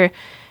tells her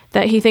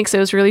that he thinks it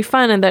was really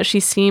fun and that she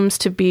seems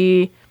to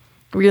be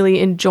really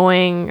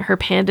enjoying her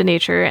panda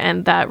nature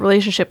and that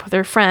relationship with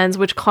her friends,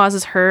 which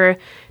causes her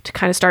to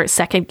kind of start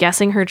second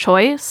guessing her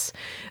choice.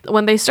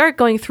 When they start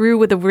going through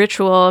with the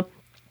ritual,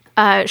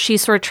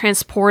 she's sort of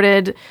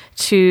transported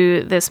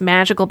to this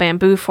magical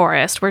bamboo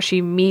forest where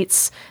she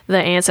meets the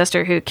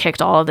ancestor who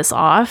kicked all of this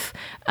off.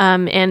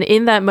 And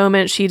in that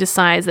moment, she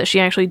decides that she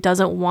actually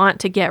doesn't want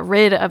to get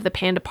rid of the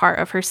panda part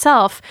of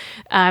herself.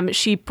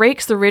 She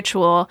breaks the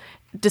ritual,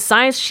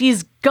 decides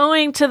she's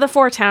going to the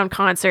Four Town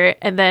concert,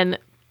 and then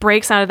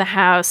breaks out of the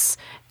house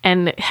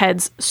and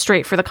heads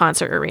straight for the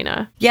concert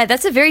arena. Yeah,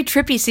 that's a very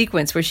trippy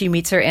sequence where she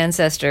meets her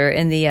ancestor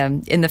in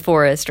the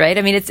forest, right?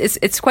 I mean,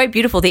 it's quite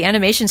beautiful. The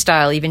animation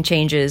style even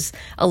changes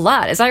a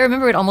lot. As I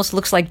remember, it almost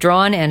looks like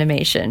drawn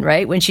animation,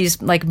 right? When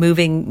she's like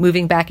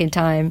moving back in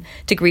time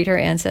to greet her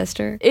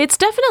ancestor. It's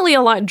definitely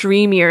a lot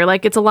dreamier.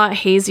 Like, it's a lot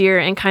hazier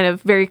and kind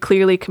of very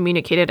clearly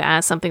communicated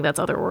as something that's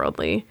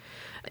otherworldly.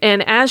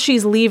 And as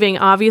she's leaving,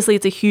 obviously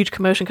it's a huge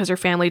commotion because her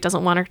family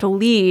doesn't want her to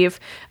leave.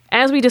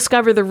 As we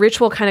discover, the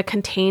ritual kind of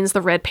contains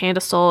the red panda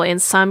soul in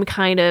some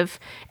kind of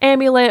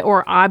amulet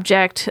or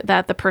object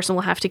that the person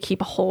will have to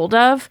keep a hold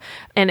of.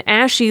 And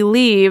as she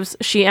leaves,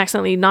 she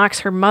accidentally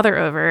knocks her mother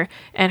over,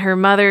 and her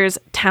mother's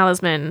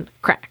talisman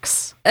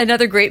cracks.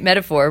 Another great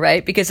metaphor,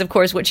 right? Because, of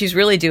course, what she's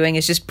really doing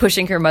is just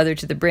pushing her mother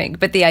to the brink.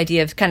 But the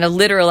idea of kind of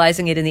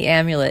literalizing it in the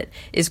amulet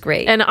is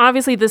great. And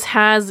obviously, this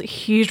has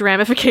huge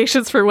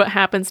ramifications for what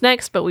happens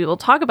next, but we will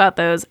talk about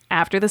those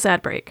after this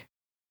ad break.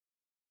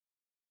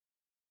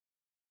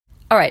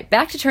 All right,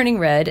 back to Turning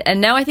Red, and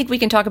now I think we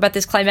can talk about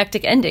this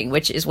climactic ending,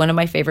 which is one of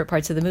my favorite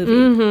parts of the movie.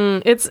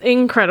 Mm-hmm. It's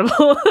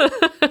incredible.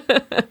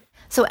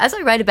 So as I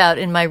write about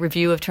in my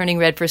review of Turning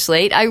Red for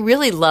Slate, I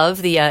really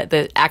love the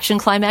action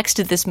climax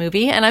to this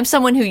movie, and I'm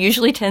someone who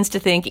usually tends to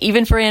think,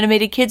 even for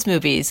animated kids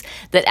movies,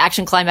 that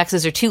action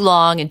climaxes are too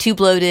long and too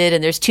bloated,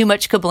 and there's too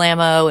much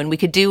kablamo, and we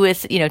could do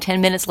with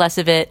 10 minutes less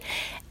of it.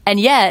 And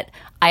yet,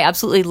 I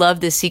absolutely love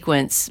this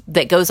sequence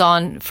that goes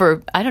on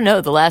for,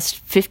 the last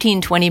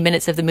 15, 20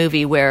 minutes of the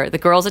movie, where the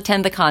girls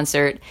attend the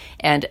concert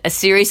and a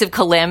series of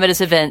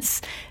calamitous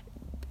events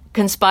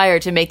conspire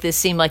to make this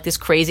seem like this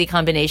crazy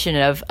combination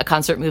of a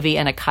concert movie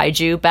and a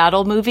kaiju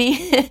battle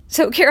movie.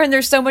 So, Karen,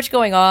 there's so much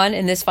going on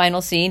in this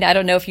final scene. I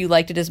don't know if you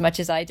liked it as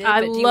much as I did. I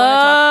but do you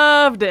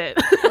loved it.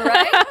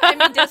 Right? I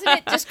mean, doesn't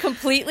it just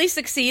completely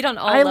succeed on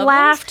all levels? I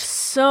laughed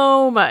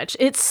so much.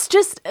 It's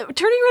just, Turning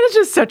Red is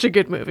just such a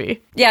good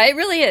movie. Yeah, it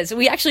really is.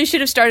 We actually should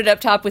have started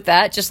up top with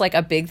that, just like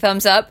a big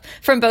thumbs up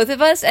from both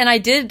of us. And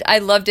I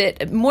loved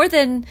it more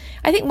than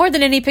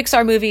any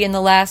Pixar movie in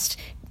the last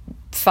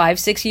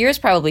 5-6 years,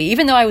 probably,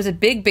 even though I was a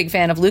big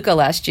fan of Luca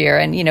last year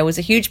and, was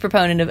a huge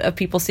proponent of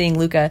people seeing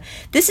Luca.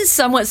 This is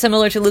somewhat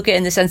similar to Luca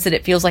in the sense that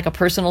it feels like a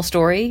personal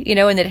story,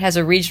 and that it has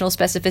a regional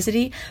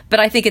specificity, but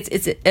I think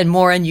it's a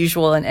more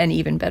unusual and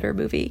even better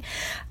movie.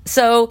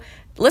 So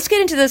let's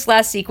get into this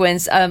last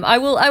sequence. I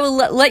will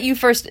let you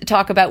first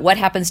talk about what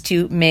happens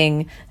to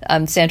Ming,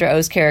 Sandra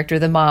Oh's character,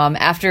 the mom,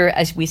 after,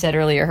 as we said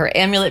earlier, her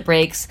amulet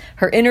breaks,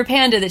 her inner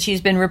panda that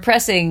she's been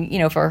repressing,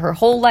 for her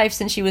whole life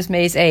since she was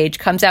May's age,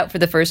 comes out for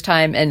the first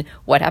time, and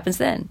what happens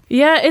then?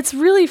 Yeah, it's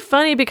really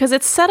funny because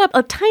it's set up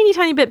a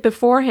tiny bit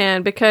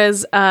beforehand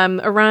because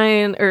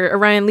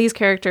Orion Lee's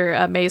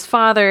character, May's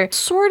father,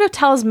 sort of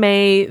tells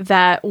May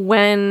that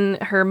when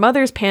her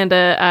mother's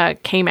panda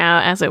came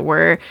out, as it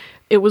were,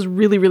 it was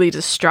really, really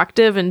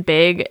destructive and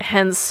big,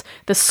 hence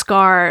the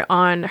scar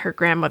on her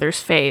grandmother's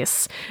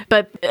face.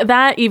 But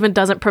that even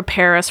doesn't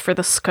prepare us for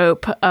the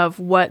scope of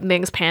what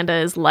Ming's panda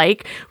is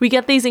like. We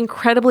get these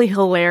incredibly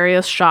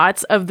hilarious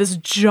shots of this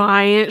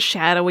giant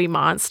shadowy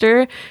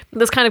monster,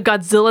 this kind of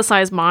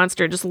Godzilla-sized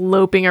monster just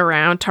loping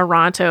around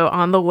Toronto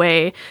on the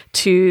way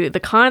to the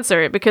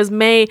concert, because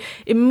May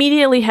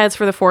immediately heads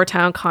for the Four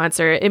Town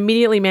concert,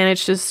 immediately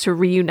manages to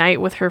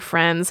reunite with her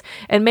friends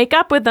and make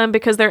up with them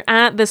because they're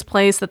at this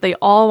place that they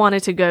all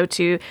wanted to go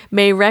to.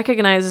 May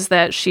recognizes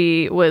that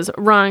she was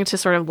wrong to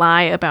sort of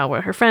lie about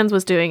what her friends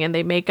was doing, and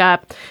they make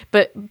up.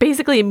 But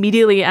basically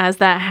immediately as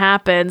that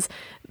happens,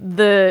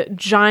 the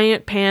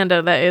giant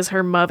panda that is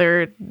her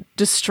mother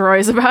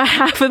destroys about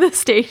half of the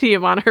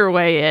stadium on her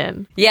way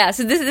in. Yeah,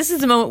 so this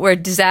is the moment where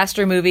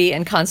disaster movie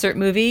and concert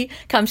movie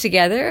comes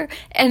together,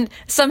 and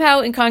somehow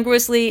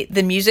incongruously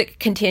the music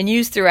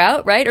continues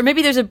throughout, right? Or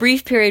maybe there's a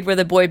brief period where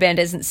the boy band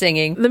isn't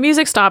singing. The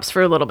music stops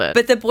for a little bit.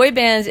 But the boy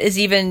band is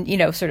even,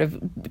 sort of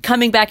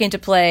coming back into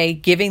play,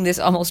 giving this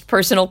almost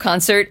personal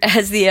concert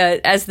as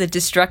the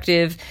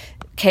destructive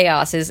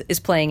chaos is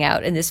playing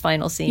out in this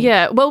final scene.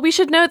 Yeah, well, we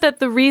should note that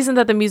the reason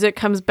that the music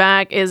comes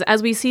back is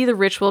as we see the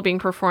ritual being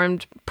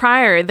performed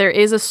prior, there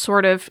is a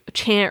sort of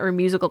chant or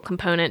musical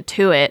component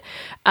to it.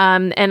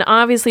 And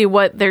obviously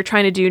what they're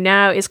trying to do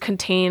now is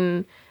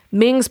contain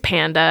Ming's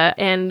panda,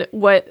 and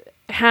what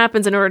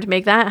happens in order to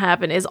make that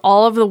happen is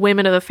all of the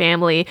women of the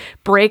family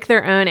break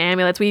their own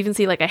amulets. We even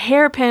see like a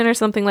hairpin or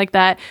something like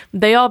that.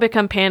 They all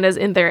become pandas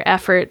in their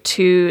effort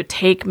to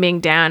take Ming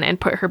down and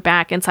put her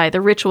back inside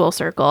the ritual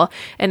circle.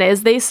 And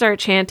as they start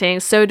chanting,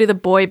 so do the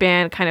boy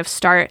band kind of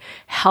start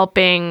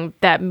helping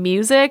that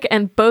music.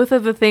 And both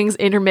of the things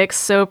intermix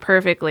so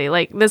perfectly.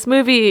 Like, this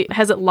movie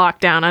has it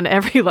locked down on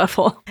every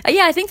level.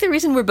 Yeah, I think the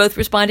reason we're both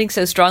responding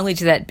so strongly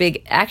to that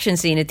big action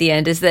scene at the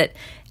end is that,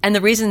 and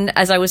the reason,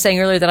 as I was saying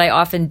earlier, that I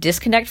often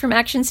disconnect from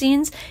action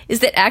scenes is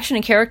that action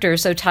and character are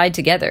so tied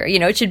together. You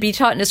know, it should be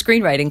taught in a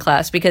screenwriting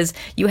class, because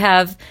you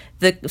have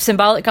the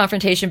symbolic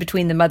confrontation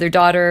between the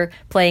mother-daughter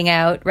playing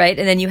out, right?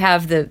 And then you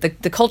have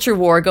the culture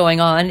war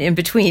going on in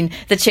between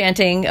the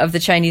chanting of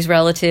the Chinese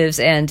relatives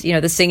and, you know,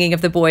 the singing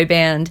of the boy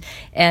band.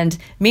 And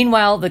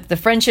meanwhile, the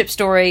friendship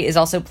story is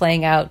also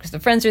playing out because the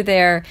friends are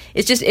there.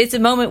 It's a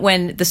moment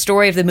when the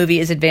story of the movie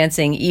is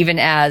advancing, even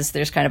as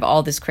there's kind of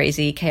all this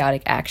crazy,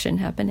 chaotic action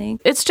happening.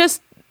 It's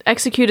just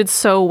executed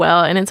so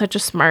well and in such a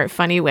smart,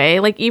 funny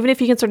way. Like, even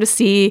if you can sort of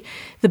see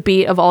the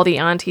beat of all the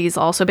aunties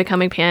also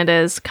becoming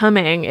pandas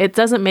coming, it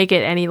doesn't make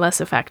it any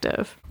less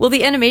effective. Well,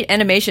 the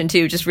animation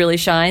too just really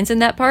shines in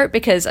that part,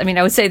 because I mean,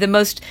 I would say the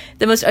most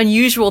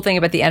unusual thing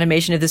about the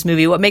animation of this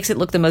movie, what makes it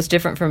look the most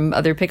different from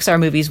other Pixar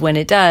movies when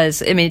it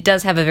does, I mean, it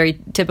does have a very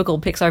typical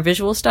Pixar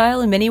visual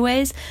style in many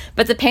ways,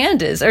 but the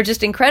pandas are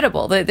just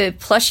incredible. The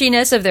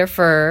plushiness of their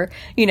fur,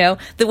 you know,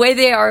 the way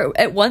they are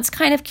at once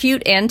kind of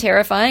cute and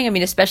terrifying. I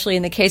mean, especially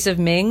in the case of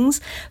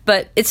Ming's,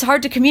 but it's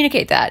hard to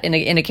communicate that in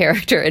a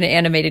character, in an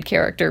animated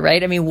character,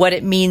 right? I mean, what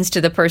it means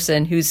to the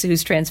person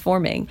who's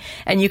transforming.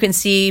 And you can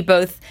see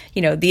both,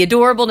 you know, the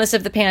adorableness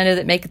of the panda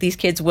that make these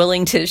kids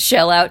willing to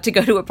shell out to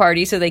go to a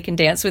party so they can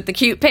dance with the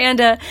cute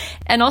panda,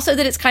 and also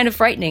that it's kind of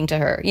frightening to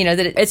her, you know,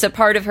 that it's a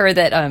part of her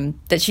that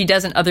she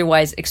doesn't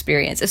otherwise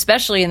experience,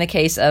 especially in the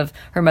case of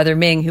her mother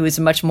Ming, who is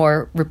a much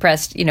more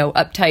repressed, you know,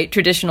 uptight,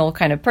 traditional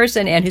kind of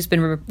person, and who's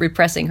been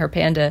repressing her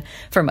panda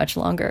for much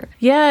longer.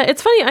 Yeah,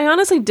 it's funny. I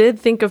honestly did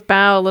think of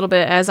Bao a little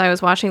bit as I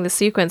was watching the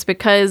sequence,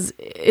 because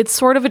it's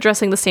sort of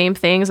addressing the same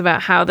things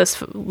about how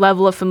this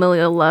level of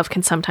familial love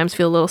can sometimes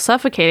feel a little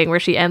suffocating, where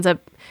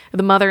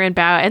the mother in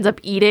Bao ends up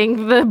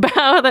eating the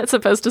Bao that's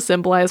supposed to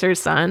symbolize her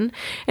son.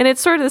 And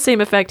it's sort of the same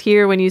effect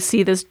here when you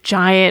see this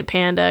giant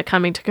panda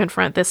coming to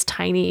confront this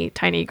tiny,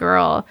 tiny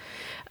girl.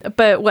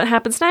 But what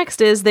happens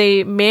next is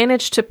they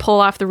manage to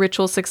pull off the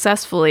ritual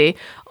successfully.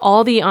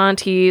 All the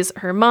aunties,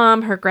 her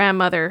mom, her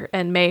grandmother,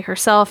 and Mei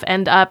herself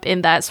end up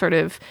in that sort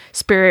of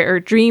spirit or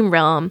dream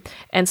realm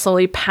and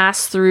slowly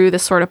pass through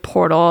this sort of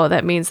portal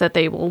that means that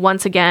they will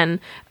once again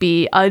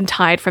be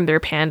untied from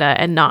their panda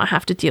and not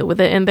have to deal with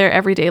it in their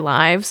everyday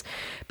lives.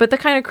 But the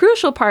kind of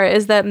crucial part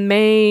is that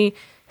Mei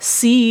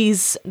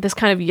sees this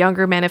kind of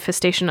younger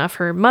manifestation of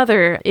her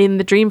mother in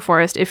the dream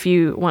forest, if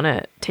you want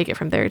to take it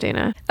from there,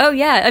 Dana. Oh,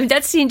 yeah. I mean,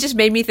 that scene just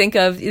made me think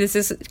of, this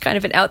is kind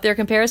of an out there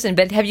comparison,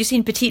 but have you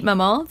seen Petite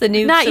Maman, the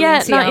new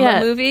Celine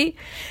Sciamma movie?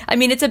 I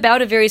mean, it's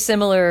about a very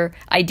similar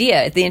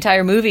idea. The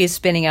entire movie is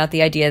spinning out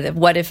the idea that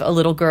what if a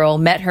little girl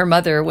met her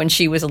mother when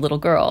she was a little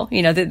girl?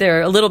 You know,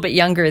 they're a little bit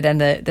younger than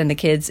the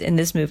kids in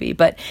this movie.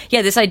 But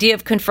yeah, this idea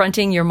of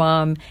confronting your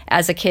mom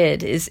as a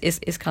kid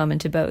is common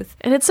to both.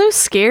 And it's so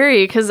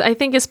scary, because I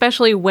think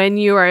especially when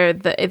you are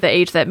the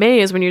age that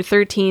Mei is, when you're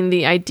 13,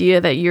 the idea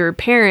that your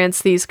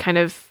parents, these kind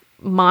of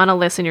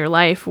monoliths in your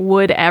life,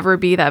 would ever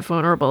be that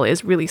vulnerable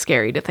is really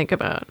scary to think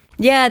about.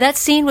 Yeah, that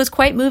scene was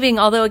quite moving.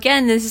 Although,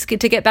 again, this is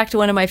to get back to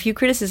one of my few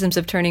criticisms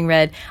of Turning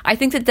Red. I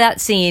think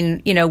that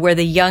scene, you know, where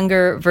the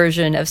younger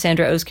version of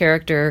Sandra Oh's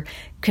character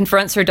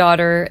confronts her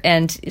daughter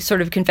and sort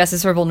of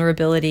confesses her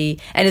vulnerability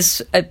and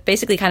is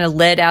basically kind of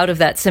led out of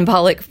that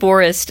symbolic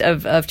forest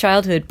of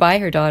childhood by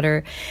her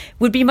daughter,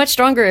 would be much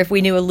stronger if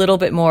we knew a little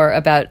bit more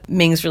about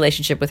Ming's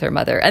relationship with her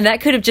mother. And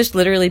that could have just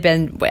literally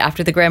been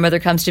after the grandmother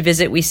comes to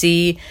visit, we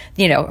see,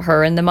 you know,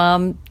 her and the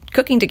mom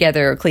cooking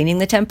together or cleaning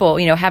the temple,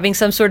 you know, having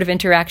some sort of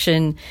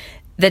interaction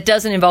that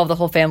doesn't involve the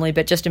whole family,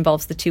 but just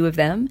involves the two of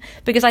them.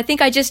 Because I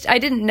think I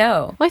didn't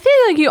know. Well, I feel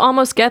like you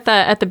almost get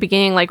that at the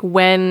beginning, like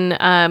when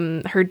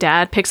her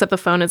dad picks up the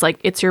phone and is like,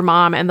 "It's your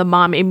mom," and the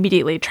mom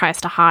immediately tries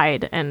to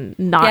hide and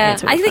not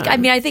answer the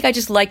phone. I think I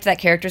just liked that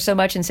character so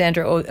much in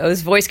Sandra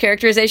Oh's voice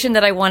characterization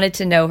that I wanted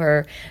to know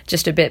her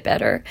just a bit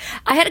better.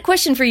 I had a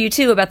question for you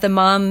too about the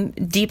mom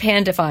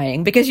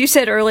depandifying, because you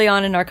said early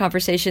on in our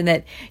conversation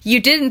that you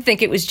didn't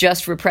think it was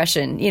just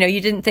repression. You know,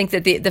 you didn't think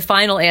that the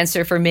final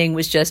answer for Ming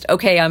was just,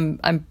 okay, I'm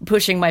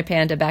pushing my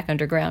panda back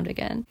underground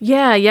again.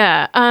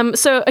 Yeah.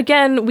 So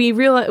again,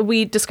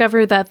 we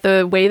discovered that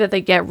the way that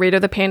they get rid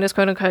of the pandas,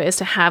 quote unquote, is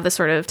to have this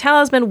sort of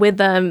talisman with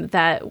them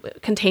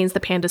that contains the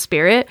panda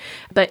spirit.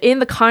 But in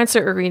the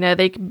concert arena,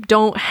 they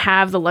don't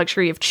have the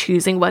luxury of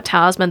choosing what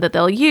talisman that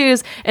they'll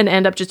use and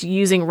end up just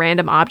using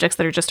random objects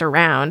that are just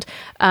around.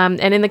 And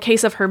in the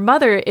case of her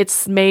mother,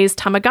 it's Mei's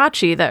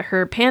Tamagotchi that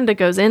her panda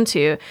goes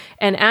into.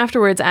 And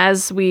afterwards,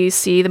 as we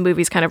see the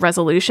movie's kind of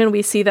resolution,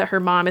 we see that her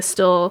mom is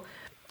still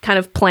kind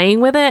of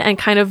playing with it and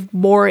kind of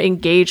more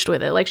engaged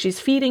with it. Like she's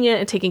feeding it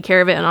and taking care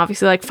of it and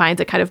obviously like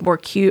finds it kind of more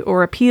cute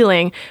or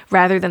appealing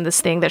rather than this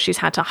thing that she's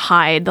had to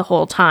hide the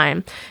whole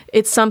time.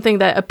 It's something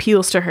that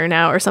appeals to her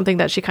now or something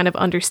that she kind of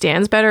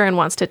understands better and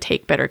wants to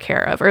take better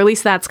care of, or at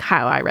least that's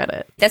how I read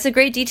it. That's a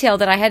great detail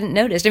that I hadn't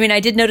noticed. I mean, I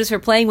did notice her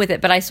playing with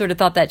it, but I sort of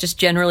thought that just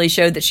generally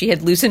showed that she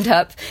had loosened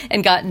up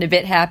and gotten a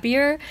bit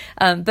happier.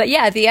 But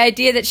yeah, the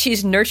idea that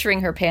she's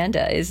nurturing her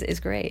panda is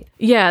great.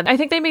 Yeah, I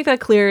think they make that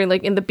clear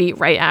like in the beat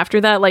right after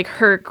that. Like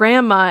her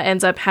grandma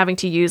ends up having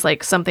to use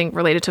like something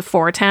related to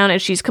Four Town,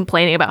 and she's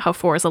complaining about how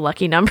 4 is a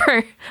lucky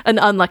number, an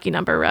unlucky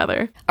number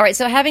rather. All right,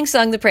 so having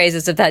sung the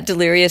praises of that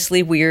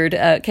deliriously weird,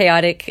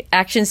 chaotic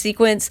action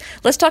sequence,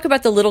 let's talk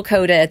about the little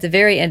coda at the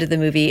very end of the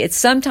movie. It's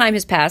some time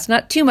has passed,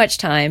 not too much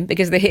time,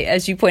 because they,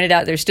 as you pointed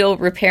out, they're still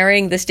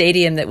repairing the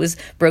stadium that was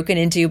broken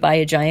into by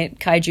a giant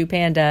kaiju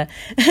panda.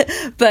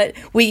 But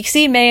we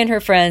see May and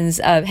her friends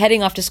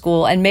heading off to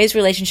school, and May's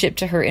relationship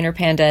to her inner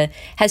panda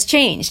has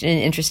changed in an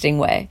interesting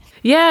way.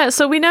 Yeah,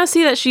 so we now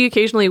see that she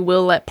occasionally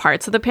will let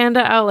parts of the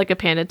panda out, like a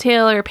panda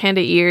tail or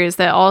panda ears,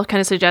 that all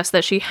kind of suggest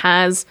that she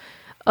has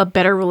a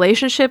better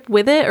relationship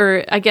with it,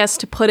 or I guess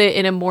to put it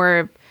in a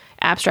more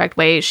abstract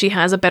way, she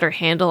has a better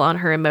handle on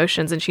her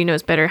emotions and she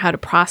knows better how to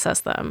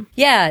process them.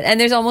 Yeah, and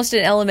there's almost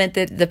an element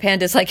that the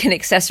panda's like an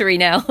accessory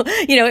now.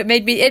 It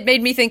made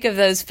me think of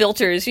those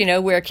filters,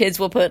 where kids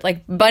will put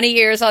like bunny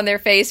ears on their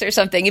face or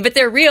something, but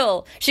they're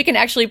real. She can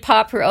actually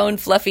pop her own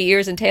fluffy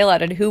ears and tail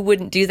out, and who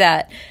wouldn't do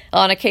that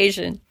on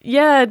occasion?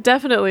 Yeah,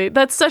 definitely.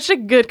 That's such a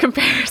good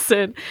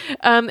comparison.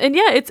 And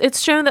yeah, it's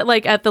shown that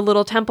like at the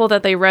little temple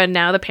that they run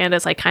now, the panda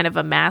is like kind of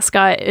a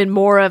mascot in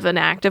more of an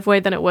active way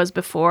than it was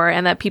before,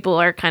 and that people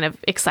are kind of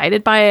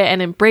excited by it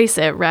and embrace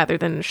it rather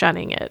than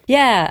shunning it.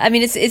 Yeah, I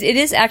mean, it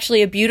is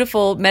actually a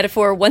beautiful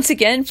metaphor once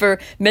again for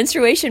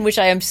menstruation, which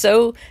I am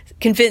so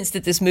convinced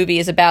that this movie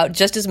is about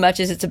just as much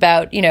as it's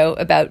about,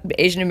 about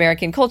Asian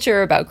American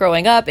culture, about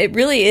growing up. It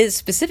really is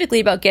specifically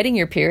about getting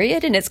your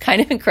period, and it's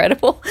kind of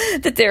incredible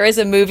that there is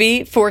a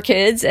movie for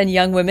kids and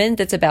young women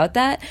that's about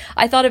that.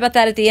 I thought about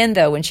that at the end,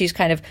 though, when she's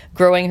kind of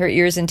growing her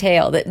ears and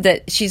tail,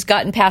 that she's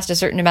gotten past a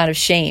certain amount of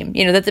shame,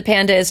 that the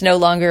panda is no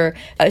longer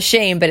a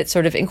shame, but it's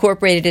sort of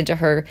incorporated into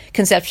her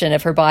conception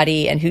of her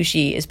body and who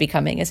she is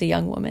becoming as a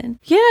young woman.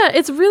 Yeah,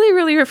 it's really,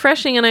 really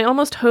refreshing, and I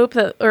almost hope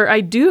that, or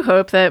I do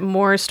hope that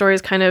more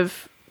stories kind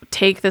of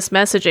take this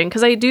messaging,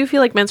 because I do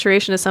feel like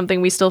menstruation is something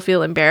we still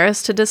feel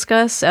embarrassed to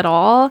discuss at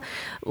all.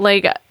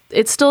 Like,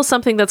 it's still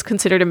something that's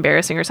considered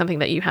embarrassing or something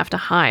that you have to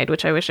hide,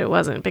 which I wish it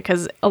wasn't,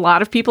 because a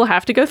lot of people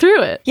have to go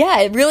through it. Yeah,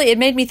 it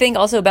made me think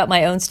also about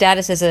my own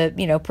status as a,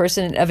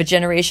 person of a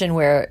generation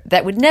where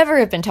that would never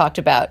have been talked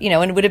about,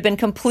 and would have been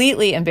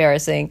completely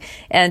embarrassing.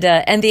 And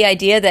the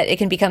idea that it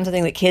can become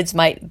something that kids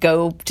might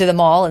go to the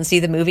mall and see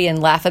the movie and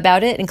laugh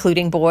about it,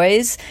 including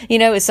boys,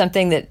 is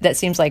something that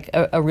seems like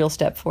a real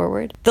step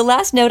forward. The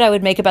last note I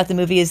would make about the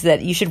movie is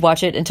that you should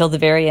watch it until the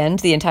very end,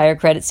 the entire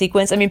credit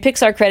sequence. I mean,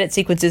 Pixar credit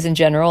sequences in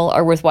general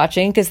are worth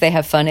watching because they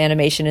have fun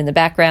animation in the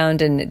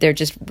background and they're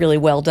just really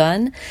well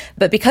done.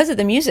 But because of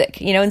the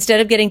music, instead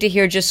of getting to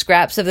hear just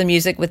scraps of the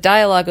music with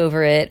dialogue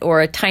over it,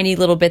 or a tiny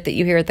little bit that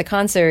you hear at the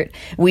concert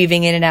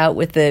weaving in and out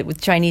with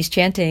Chinese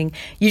chanting,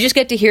 you just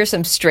get to hear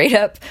some straight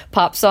up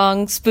pop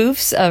song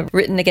spoofs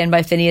written again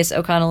by Phineas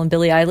O'Connell and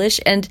Billie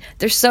Eilish, and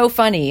they're so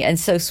funny and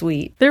so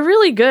sweet. They're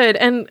really good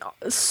and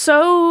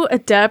so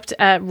adept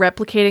at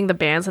replicating the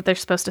bands that they're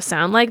supposed to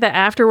sound like that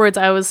afterwards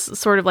I was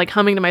sort of like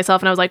humming to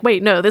myself and I was like,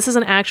 wait, no, this is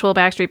an actual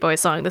Backstreet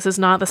Boys song. This is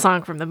not the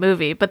song from the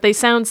movie, but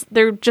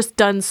they're just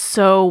done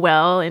so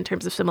well in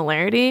terms of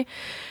similarity.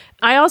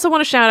 I also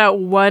want to shout out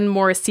one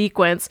more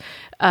sequence.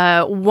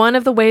 One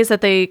of the ways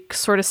that they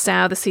sort of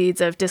sow the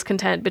seeds of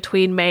discontent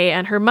between May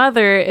and her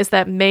mother is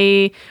that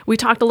May, we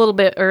talked a little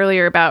bit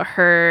earlier about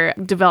her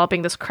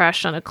developing this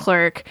crush on a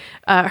clerk.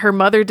 Her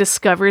mother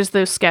discovers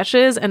those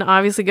sketches and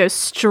obviously goes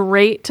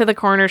straight to the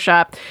corner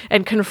shop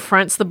and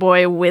confronts the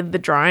boy with the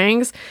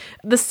drawings.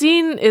 The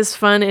scene is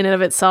fun in and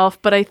of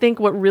itself, but I think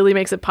what really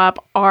makes it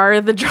pop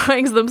are the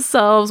drawings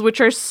themselves,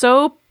 which are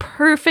so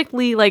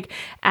perfectly like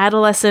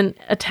adolescent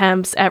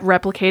attempts at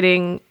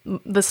replicating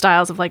the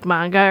styles of like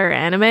manga or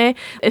anime.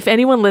 If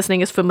anyone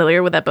listening is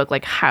familiar with that book,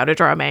 like How to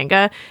Draw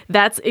Manga,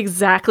 that's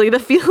exactly the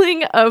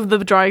feeling of the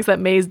drawings that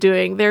May's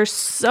doing. They're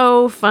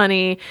so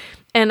funny.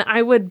 And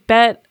I would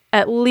bet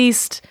at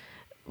least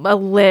a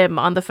limb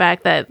on the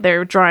fact that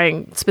they're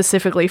drawing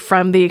specifically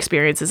from the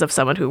experiences of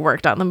someone who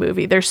worked on the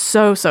movie. They're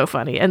so, so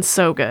funny and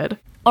so good.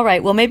 All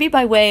right, well, maybe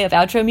by way of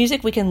outro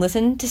music, we can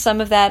listen to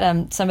some of that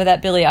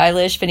Billie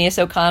Eilish, Phineas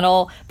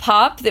O'Connell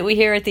pop that we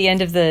hear at the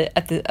end of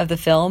the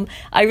film.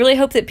 I really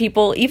hope that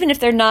people, even if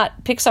they're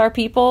not Pixar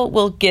people,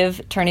 will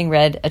give Turning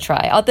Red a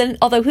try.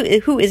 Although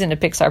who isn't a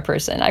Pixar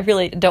person? I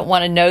really don't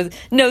want to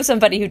know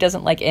somebody who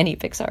doesn't like any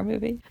Pixar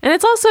movie. And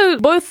it's also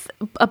both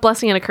a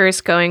blessing and a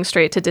curse going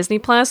straight to Disney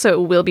Plus, so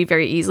it will be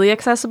very easily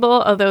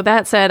accessible. Although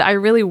that said, I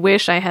really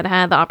wish I had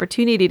the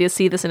opportunity to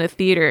see this in a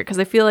theater, because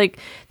I feel like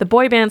the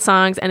boy band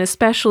songs and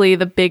especially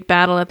the big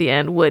battle at the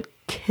end would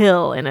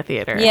kill in a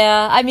theater.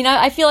 Yeah, I mean,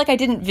 I feel like I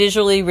didn't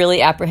visually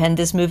really apprehend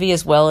this movie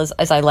as well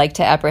as I like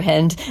to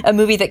apprehend a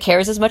movie that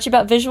cares as much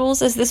about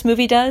visuals as this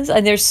movie does.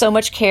 And there's so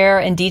much care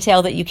and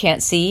detail that you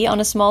can't see on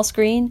a small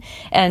screen.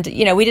 And,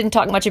 you know, we didn't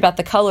talk much about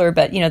the color,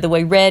 but, you know, the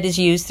way red is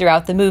used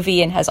throughout the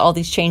movie and has all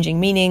these changing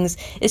meanings.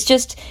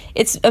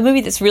 It's a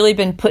movie that's really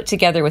been put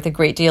together with a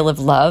great deal of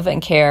love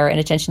and care and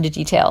attention to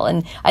detail.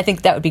 And I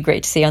think that would be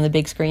great to see on the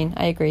big screen.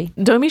 I agree.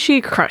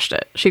 Domee crushed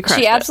it. She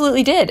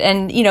absolutely did.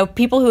 And, you know,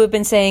 people who have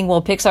been saying,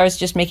 well, Pixar's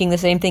just making the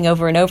same thing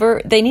over and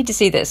over, they need to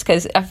see this,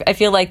 because I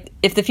feel like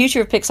if the future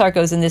of Pixar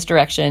goes in this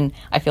direction,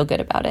 I feel good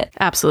about it.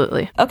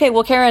 Absolutely. Okay,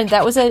 well, Karen,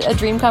 that was a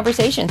dream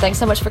conversation. Thanks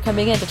so much for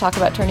coming in to talk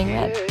about Turning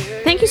Red.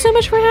 Thank you so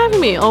much for having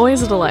me.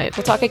 Always a delight.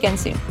 We'll talk again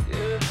soon.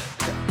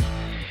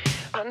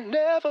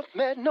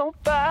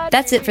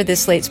 That's it for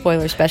this Slate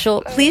Spoiler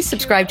Special. Please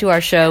subscribe to our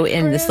show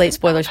in the Slate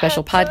Spoiler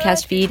Special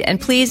podcast feed. And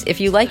please, if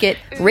you like it,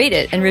 rate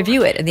it and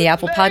review it in the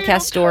Apple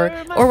Podcast Store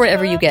or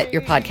wherever you get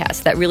your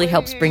podcasts. That really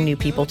helps bring new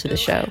people to the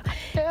show.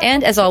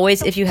 And as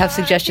always, if you have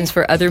suggestions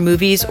for other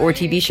movies or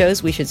TV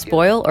shows we should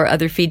spoil or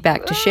other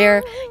feedback to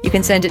share, you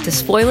can send it to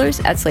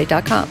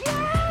spoilers@slate.com.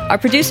 Our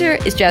producer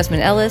is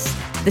Jasmine Ellis.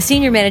 The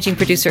senior managing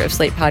producer of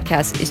Slate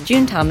Podcasts is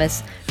June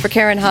Thomas. For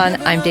Karen Hahn,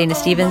 I'm Dana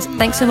Stevens.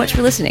 Thanks so much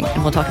for listening,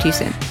 and we'll talk to you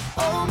soon.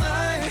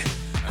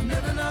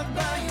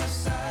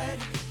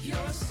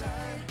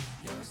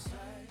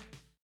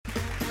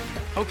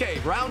 Okay,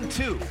 round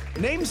two.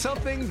 Name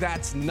something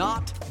that's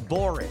not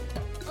boring.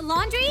 A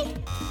laundry?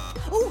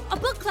 Ooh, a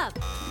book club.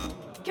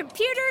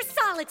 Computer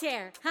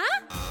solitaire,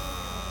 huh?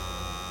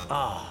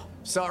 Ah,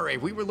 sorry,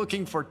 we were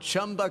looking for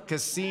Chumba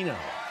Casino.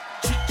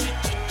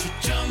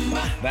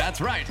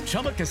 That's right.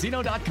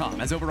 ChumbaCasino.com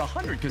has over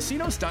 100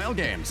 casino-style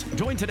games.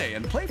 Join today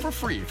and play for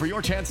free for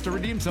your chance to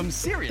redeem some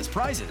serious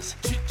prizes.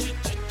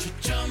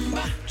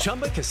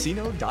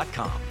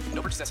 ChumbaCasino.com.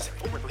 No purchase necessary.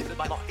 Void where prohibited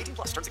by law.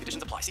 18+ terms and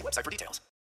conditions apply. See website for details.